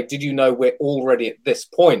them and say, did you know we're already at this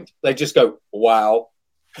point? They just go, wow,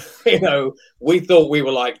 we thought we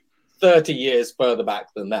were like 30 years further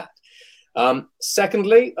back than that.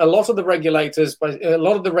 Secondly, a lot of the regulators,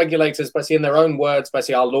 basically in their own words,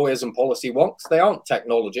 basically are lawyers and policy wonks. They aren't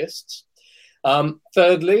technologists.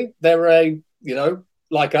 Thirdly, they're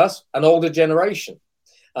like us, an older generation.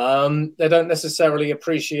 They don't necessarily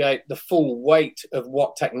appreciate the full weight of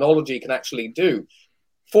what technology can actually do.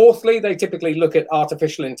 Fourthly, they typically look at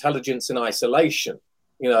artificial intelligence in isolation,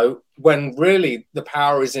 when really the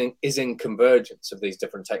power is in convergence of these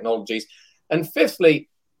different technologies. And fifthly,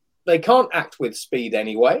 they can't act with speed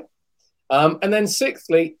anyway. And then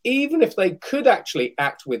sixthly, even if they could actually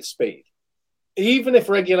act with speed, even if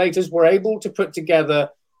regulators were able to put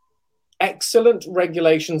together excellent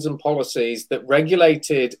regulations and policies that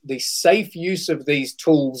regulated the safe use of these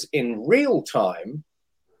tools in real time,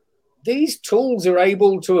 these tools are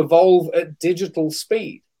able to evolve at digital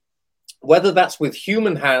speed, whether that's with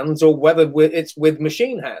human hands or whether it's with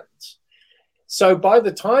machine hands. So by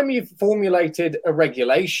the time you've formulated a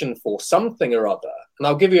regulation for something or other, and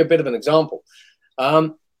I'll give you a bit of an example,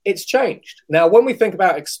 it's changed. Now, when we think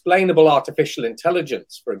about explainable artificial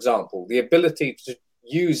intelligence, for example, the ability to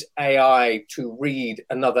use AI to read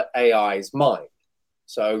another AI's mind.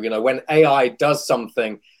 So, when AI does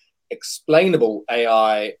something, explainable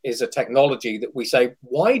AI is a technology that we say,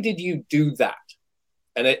 why did you do that?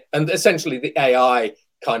 And essentially the AI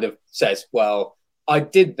kind of says, well, I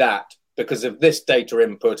did that because of this data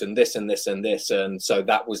input and this and this and this, and so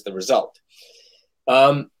that was the result.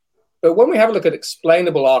 But when we have a look at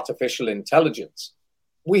explainable artificial intelligence,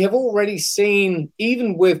 we have already seen,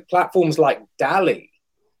 even with platforms like DALL-E,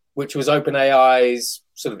 which was OpenAI's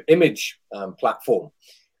sort of image platform,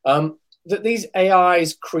 that these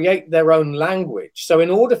AIs create their own language. So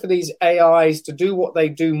in order for these AIs to do what they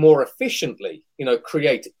do more efficiently,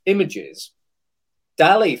 create images,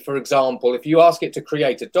 DALL-E, for example, if you ask it to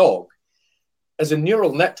create a dog, as a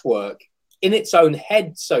neural network, in its own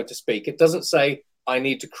head, so to speak, it doesn't say, I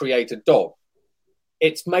need to create a dog.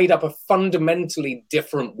 It's made up a fundamentally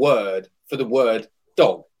different word for the word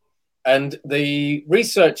dog. And the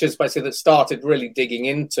researchers basically that started really digging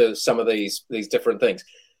into some of these different things,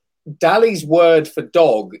 DALL-E's word for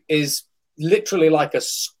dog is literally like a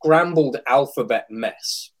scrambled alphabet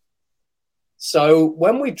mess. So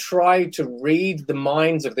when we try to read the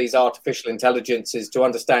minds of these artificial intelligences to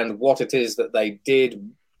understand what it is that they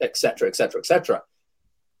did, et cetera, et cetera, et cetera,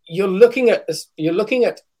 you're looking at,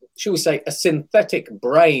 shall we say, a synthetic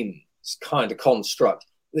brain kind of construct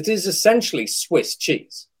that is essentially Swiss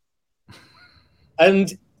cheese.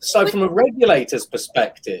 And so from a regulator's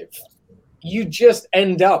perspective, you just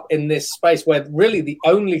end up in this space where really the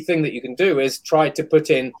only thing that you can do is try to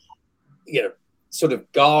put in, sort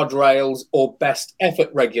of guardrails or best effort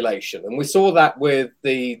regulation. And we saw that with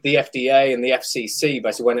the FDA and the FCC,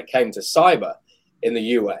 basically when it came to cyber in the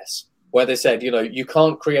US, where they said, you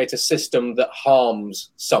can't create a system that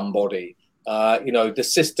harms somebody. The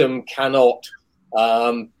system cannot,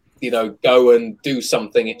 go and do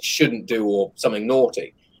something it shouldn't do or something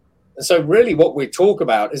naughty. And so really what we talk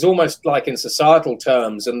about is almost like in societal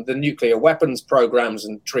terms and the nuclear weapons programs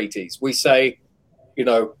and treaties. We say,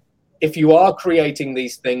 if you are creating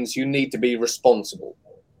these things, you need to be responsible.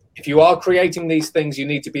 If you are creating these things, you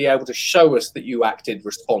need to be able to show us that you acted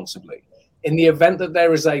responsibly. In the event that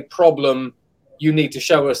there is a problem, you need to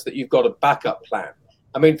show us that you've got a backup plan.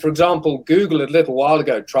 I mean, for example, Google a little while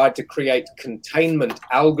ago tried to create containment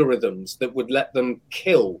algorithms that would let them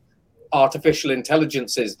kill artificial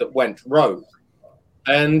intelligences that went rogue.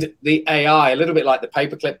 And the AI, a little bit like the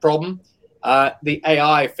paperclip problem, the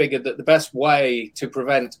AI figured that the best way to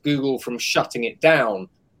prevent Google from shutting it down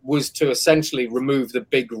was to essentially remove the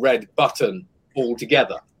big red button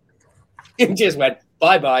altogether. It just went,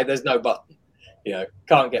 bye-bye, there's no button.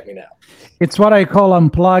 Can't get me now. It's what I call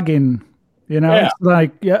unplugging. It's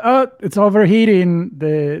like, it's overheating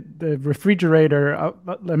the refrigerator.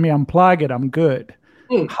 Let me unplug it. I'm good.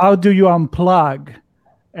 How do you unplug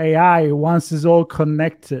AI once it's all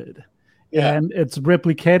connected? And it's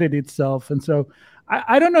replicated itself. And so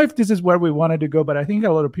I don't know if this is where we wanted to go, but I think a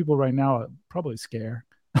lot of people right now are probably scared.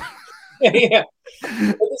 Yeah.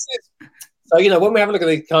 So, when we have a look at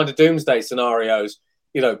these kind of doomsday scenarios,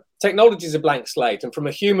 technology is a blank slate. And from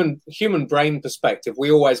a human brain perspective,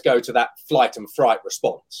 we always go to that flight and fright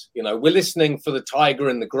response. We're listening for the tiger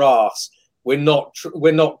in the grass. We're not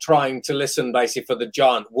trying to listen basically for the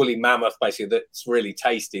giant woolly mammoth basically that's really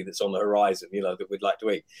tasty that's on the horizon, that we'd like to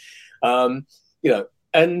eat. I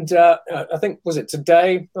think, was it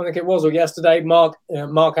today? I think it was, or yesterday, Mark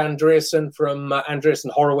Andreessen from Andreessen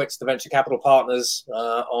Horowitz, the venture capital partners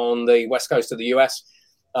on the west coast of the US,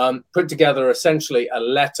 put together essentially a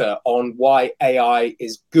letter on why AI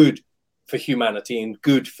is good for humanity and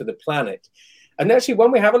good for the planet. And actually,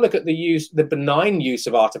 when we have a look at the benign use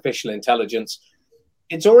of artificial intelligence,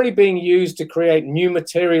 it's already being used to create new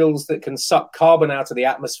materials that can suck carbon out of the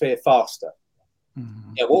atmosphere faster.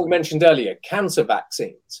 Mm-hmm. What we mentioned earlier, cancer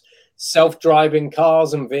vaccines, self-driving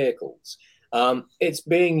cars and vehicles. It's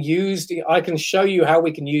being used. I can show you how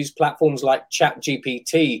we can use platforms like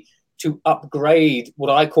ChatGPT to upgrade what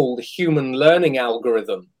I call the human learning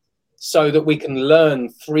algorithm so that we can learn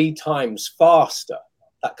 3 times faster,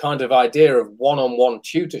 that kind of idea of one-on-one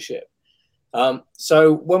tutorship.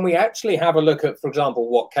 So when we actually have a look at, for example,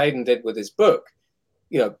 what Caden did with his book,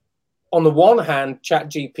 on the one hand,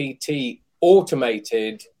 ChatGPT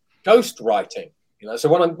automated ghostwriting. So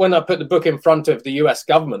when I put the book in front of the US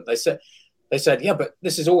government, they said, yeah, but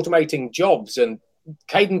this is automating jobs, and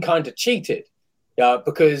Caden kind of cheated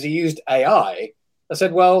because he used AI. I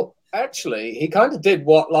said, well, actually, he kind of did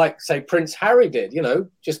what, like, say, Prince Harry did,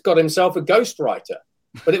 just got himself a ghostwriter.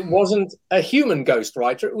 But it wasn't a human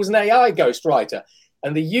ghostwriter, it was an AI ghostwriter.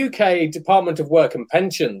 And the UK Department of Work and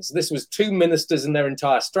Pensions, this was 2 ministers and their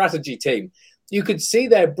entire strategy team, you could see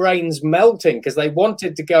their brains melting because they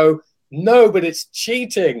wanted to go, no, but it's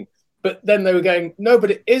cheating. But then they were going, no,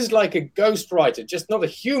 but it is like a ghostwriter, just not a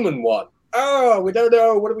human one. Oh, we don't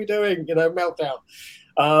know. What are we doing? Meltdown.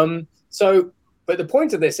 But the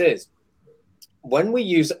point of this is, when we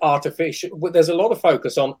use artificial, there's a lot of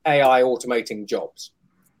focus on AI automating jobs.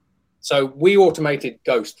 So we automated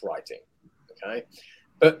ghostwriting, okay?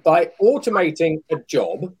 But by automating a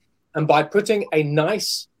job and by putting a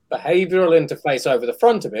nice behavioral interface over the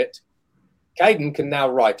front of it, Caden can now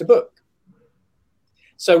write a book.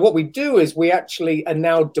 So what we do is we actually are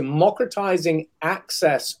now democratizing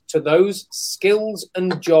access to those skills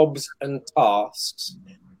and jobs and tasks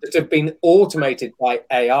that have been automated by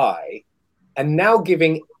AI and now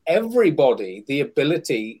giving everybody the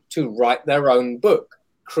ability to write their own book,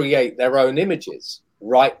 create their own images,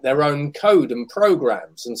 write their own code and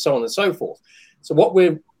programs, and so on and so forth. So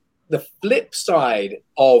the flip side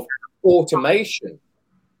of automation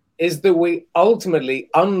is that we ultimately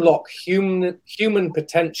unlock human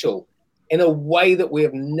potential in a way that we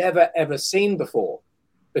have never, ever seen before.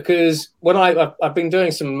 Because when I've been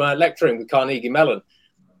doing some lecturing with Carnegie Mellon,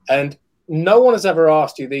 and no one has ever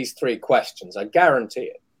asked you these three questions, I guarantee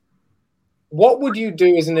it. What would you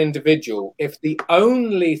do as an individual if the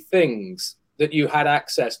only things that you had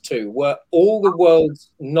access to were all the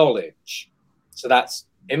world's knowledge? So that's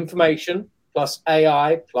information plus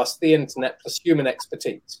AI plus the internet plus human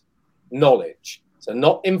expertise. Knowledge. So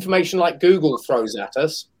not information like Google throws at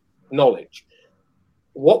us, knowledge.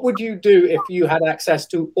 What would you do if you had access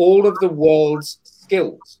to all of the world's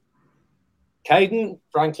skills? Caden,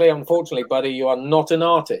 frankly, unfortunately, buddy, you are not an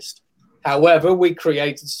artist. However, we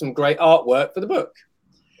created some great artwork for the book.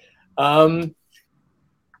 And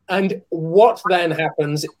what then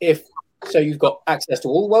happens so you've got access to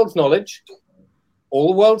all the world's knowledge,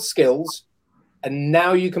 all the world's skills, and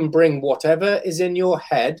now you can bring whatever is in your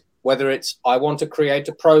head, whether it's I want to create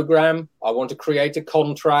a program, I want to create a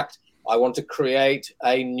contract, I want to create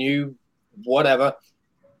a new whatever.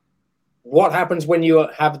 What happens when you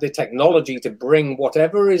have the technology to bring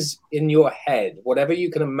whatever is in your head, whatever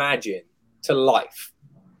you can imagine, to life,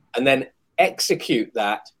 and then execute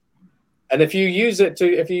that? And if you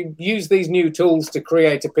use these new tools to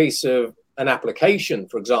create a piece of an application,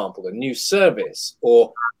 for example, a new service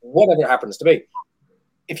or whatever it happens to be,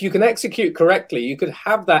 if you can execute correctly, you could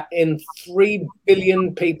have that in 3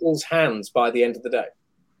 billion people's hands by the end of the day.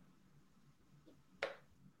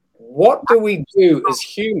 What do we do as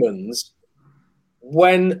humans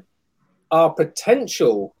when our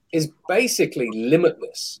potential is basically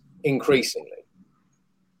limitless increasingly?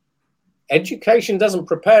 Education doesn't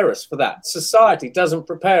prepare us for that. Society doesn't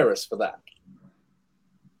prepare us for that.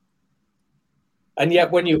 And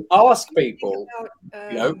yet when you ask people,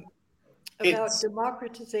 about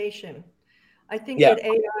democratization, I think that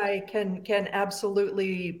AI can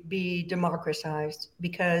absolutely be democratized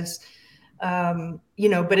because, but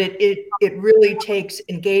it really takes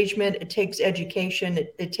engagement, it takes education,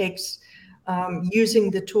 it takes using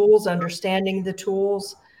the tools, understanding the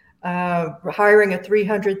tools, hiring a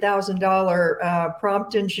 $300,000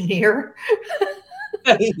 prompt engineer.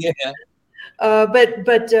 Yeah. But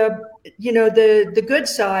the good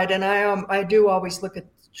side, and I do always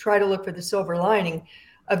try to look for the silver lining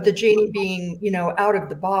of the genie being, out of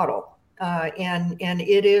the bottle, and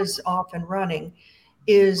it is off and running,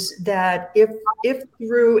 is that if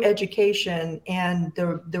through education and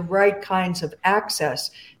the right kinds of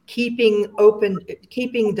access, keeping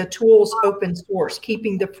the tools open source,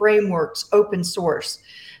 keeping the frameworks open source,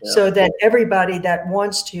 so that everybody that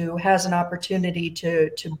wants to has an opportunity to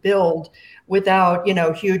build without,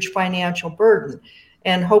 huge financial burden,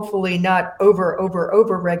 and hopefully not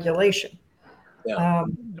over regulation. Yeah.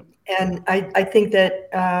 And I think that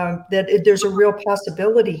there's a real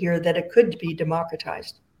possibility here that it could be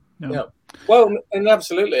democratized. Yeah. Well, and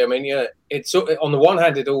absolutely. I mean, it's on the one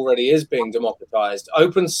hand, it already is being democratized.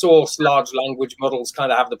 Open source large language models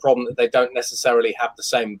kind of have the problem that they don't necessarily have the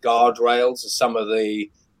same guardrails as some of the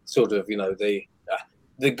sort of, the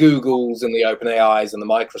Googles and the OpenAIs and the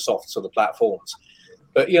Microsoft sort of platforms.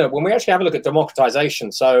 But, when we actually have a look at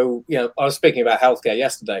democratization, so, I was speaking about healthcare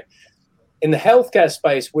yesterday. In the healthcare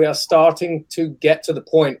space, we are starting to get to the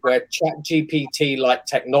point where ChatGPT-like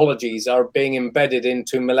technologies are being embedded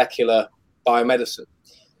into molecular biomedicine,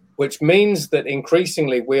 which means that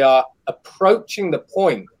increasingly we are approaching the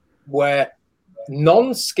point where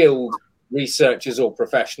non-skilled researchers or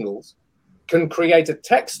professionals can create a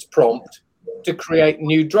text prompt to create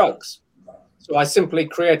new drugs. So I simply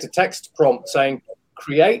create a text prompt saying,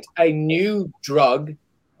 create a new drug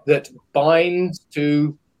that binds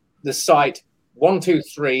to the site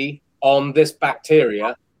 123 on this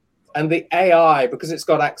bacteria, and the AI, because it's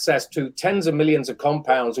got access to tens of millions of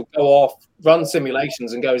compounds, will go off, run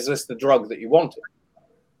simulations and go, is this the drug that you wanted?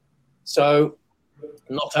 So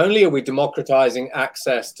not only are we democratizing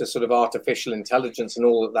access to sort of artificial intelligence and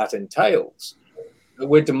all that entails, but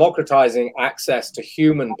we're democratizing access to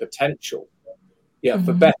human potential,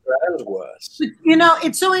 for better and worse.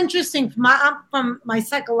 It's so interesting from my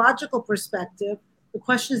psychological perspective, the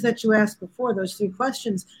questions that you asked before, those 3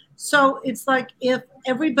 questions. So it's like if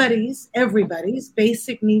everybody's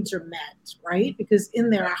basic needs are met, right? Because in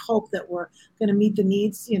there, I hope that we're going to meet the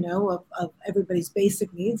needs, of everybody's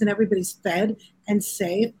basic needs, and everybody's fed and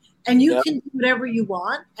safe. And you can do whatever you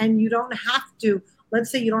want, and you don't have to,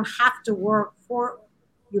 let's say you don't have to work for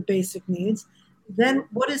your basic needs. Then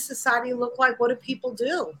what does society look like? What do people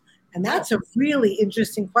do? And that's a really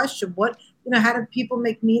interesting question. How do people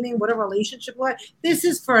make meaning? What a relationship like? This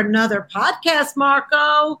is for another podcast,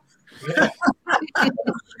 Marco.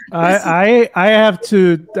 I have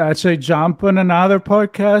to actually jump on another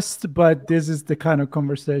podcast, but this is the kind of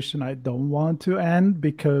conversation I don't want to end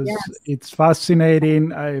because it's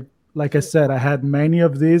fascinating. Like I said, I had many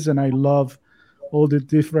of these, and I love all the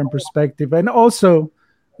different perspectives. And also,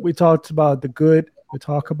 we talked about the good, we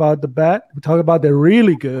talk about the bad, we talk about the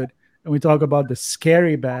really good, and we talk about the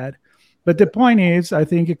scary bad. But the point is, I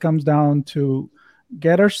think it comes down to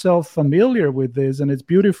get ourselves familiar with this, and it's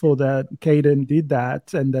beautiful that Caden did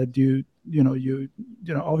that, and that you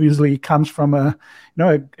obviously comes from a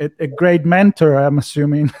great mentor, I'm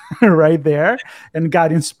assuming, right there, and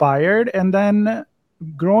got inspired, and then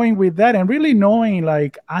growing with that and really knowing,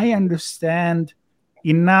 like, I understand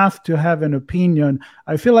enough to have an opinion.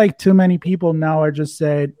 I feel like too many people now are just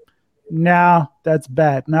saying, "No, that's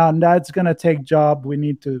bad. Now that's gonna take job. We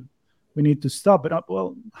need to stop it."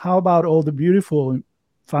 Well, how about all the beautiful,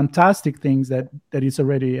 fantastic things that is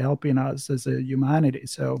already helping us as a humanity?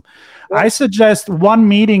 So I suggest one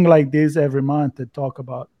meeting like this every month to talk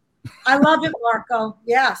about. I love it, Marco.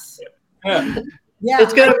 Yes. Yeah,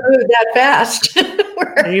 it's going to move that fast.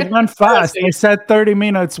 Even fast. I said 30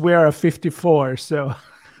 minutes. We're at 54. So,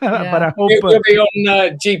 but I hope we'll be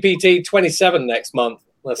on GPT 27 next month.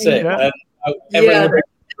 That's it. Yeah.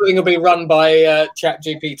 Everything will be run by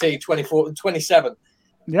ChatGPT 27.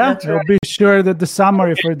 Yeah, we'll be sure that the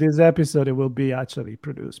summary for this episode it will be actually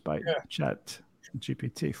produced by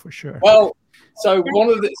ChatGPT for sure. Well, so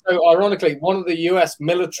ironically, one of the US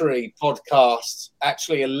military podcasts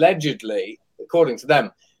actually allegedly, according to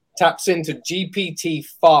them, taps into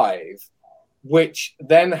GPT-5, which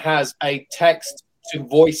then has a text to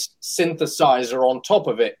voice synthesizer on top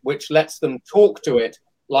of it, which lets them talk to it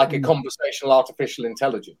like a conversational artificial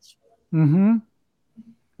intelligence. Mm-hmm.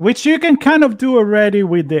 Which you can kind of do already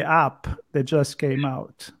with the app that just came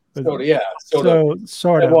out. Sort of.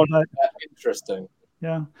 Interesting.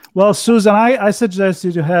 Yeah. Well, Susan, I suggest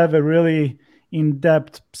you to have a really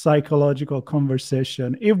in-depth psychological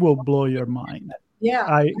conversation. It will blow your mind. Yeah.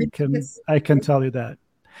 I can tell you that.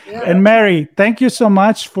 Yeah. And Mary, thank you so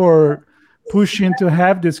much for pushing to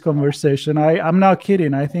have this conversation. I'm not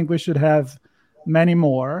kidding. I think we should have many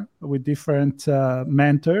more with different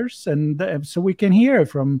mentors, and so we can hear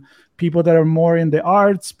from people that are more in the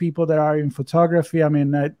arts, people that are in photography. I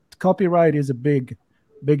mean, copyright is a big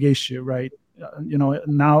issue, right?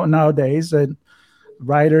 Nowadays,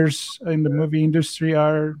 writers in the movie industry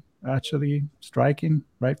are actually striking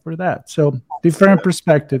right for that. So different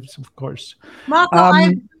perspectives, of course. Marco,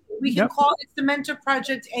 we can call it the Mentor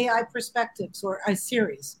Project AI Perspectives, or a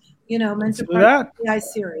series. Mentor Project AI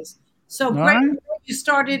series. So great! Right. You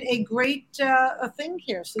started a great thing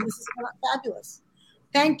here. So this is fabulous.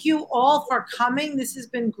 Thank you all for coming. This has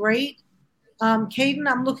been great. Caden,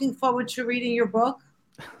 I'm looking forward to reading your book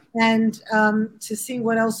and to see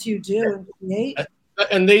what else you do and create.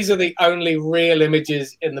 And these are the only real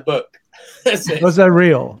images in the book. Those are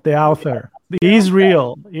real. The author. He's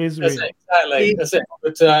real. He's real. Exactly. That's it.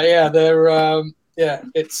 But they're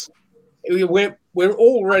it's we're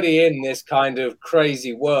already in this kind of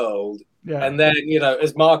crazy world. Yeah. And then,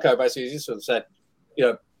 as Marco basically just sort of said,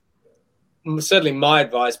 certainly my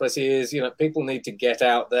advice basically is, people need to get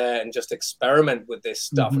out there and just experiment with this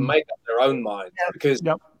stuff and make up their own mind. Because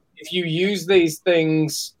if you use these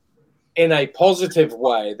things in a positive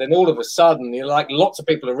way, then all of a sudden, lots of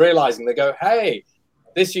people are realizing, they go, hey,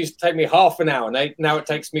 this used to take me half an hour. Now it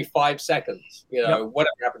takes me 5 seconds,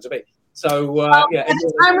 whatever happens to be. So,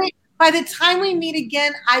 by the time we meet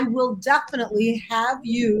again, I will definitely have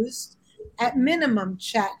used at minimum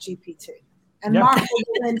ChatGPT. And Mark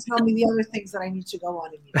will then tell me the other things that I need to go on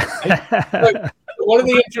and use. One of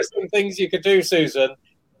the interesting things you could do, Susan,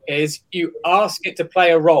 is you ask it to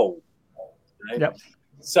play a role. Right? Yep.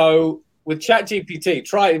 So with ChatGPT,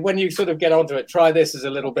 try, when you sort of get onto it, try this as a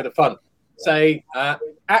little bit of fun. Say,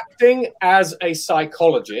 acting as a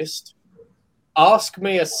psychologist, ask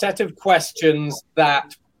me a set of questions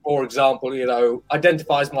that, for example,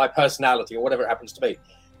 identifies my personality or whatever it happens to be.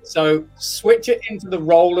 So switch it into the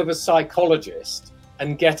role of a psychologist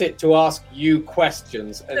and get it to ask you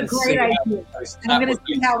questions. That's a great idea. And I'm going to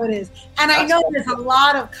see how it is. And I know there's a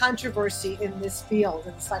lot of controversy in this field,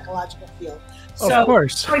 in the psychological field. So of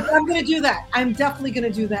course. I'm going to do that. I'm definitely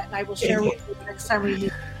going to do that. And I will share with you the next time we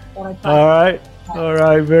meet. All right. All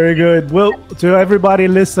right, very good. Well, to everybody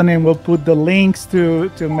listening, we'll put the links to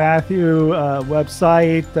Matthew's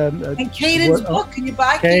website and Caden's book. Can you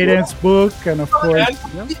buy Caden's book? And of course,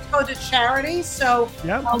 please go to charity. So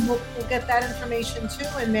we'll get that information too.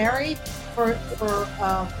 And Mary, for your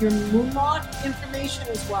moonwalk information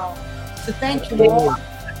as well. So thank you all.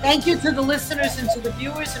 Thank you to the listeners and to the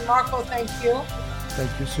viewers. And Marco, thank you.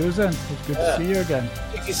 Thank you, Susan. It's good to see you again.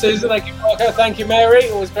 Thank you, Susan. Thank you, Marco. Thank you, Mary.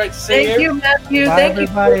 Always great to see you. Thank you, Matthew. Bye, Thank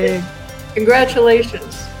everybody. you.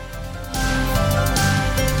 Congratulations.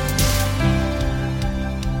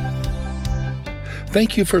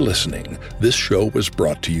 Thank you for listening. This show was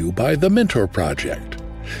brought to you by the Mentor Project.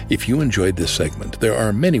 If you enjoyed this segment, there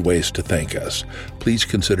are many ways to thank us. Please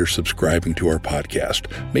consider subscribing to our podcast,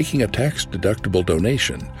 making a tax-deductible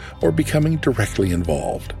donation, or becoming directly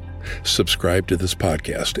involved. Subscribe to this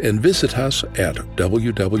podcast and visit us at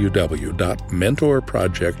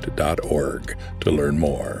www.mentorproject.org to learn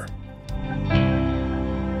more.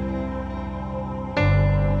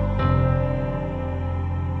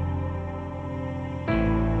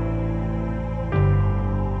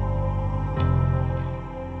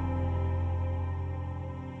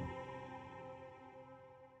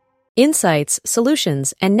 Insights,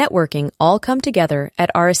 solutions, and networking all come together at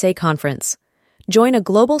RSA Conference. Join a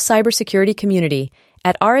global cybersecurity community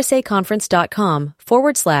at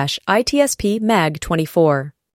rsaconference.com/ITSP Mag 24.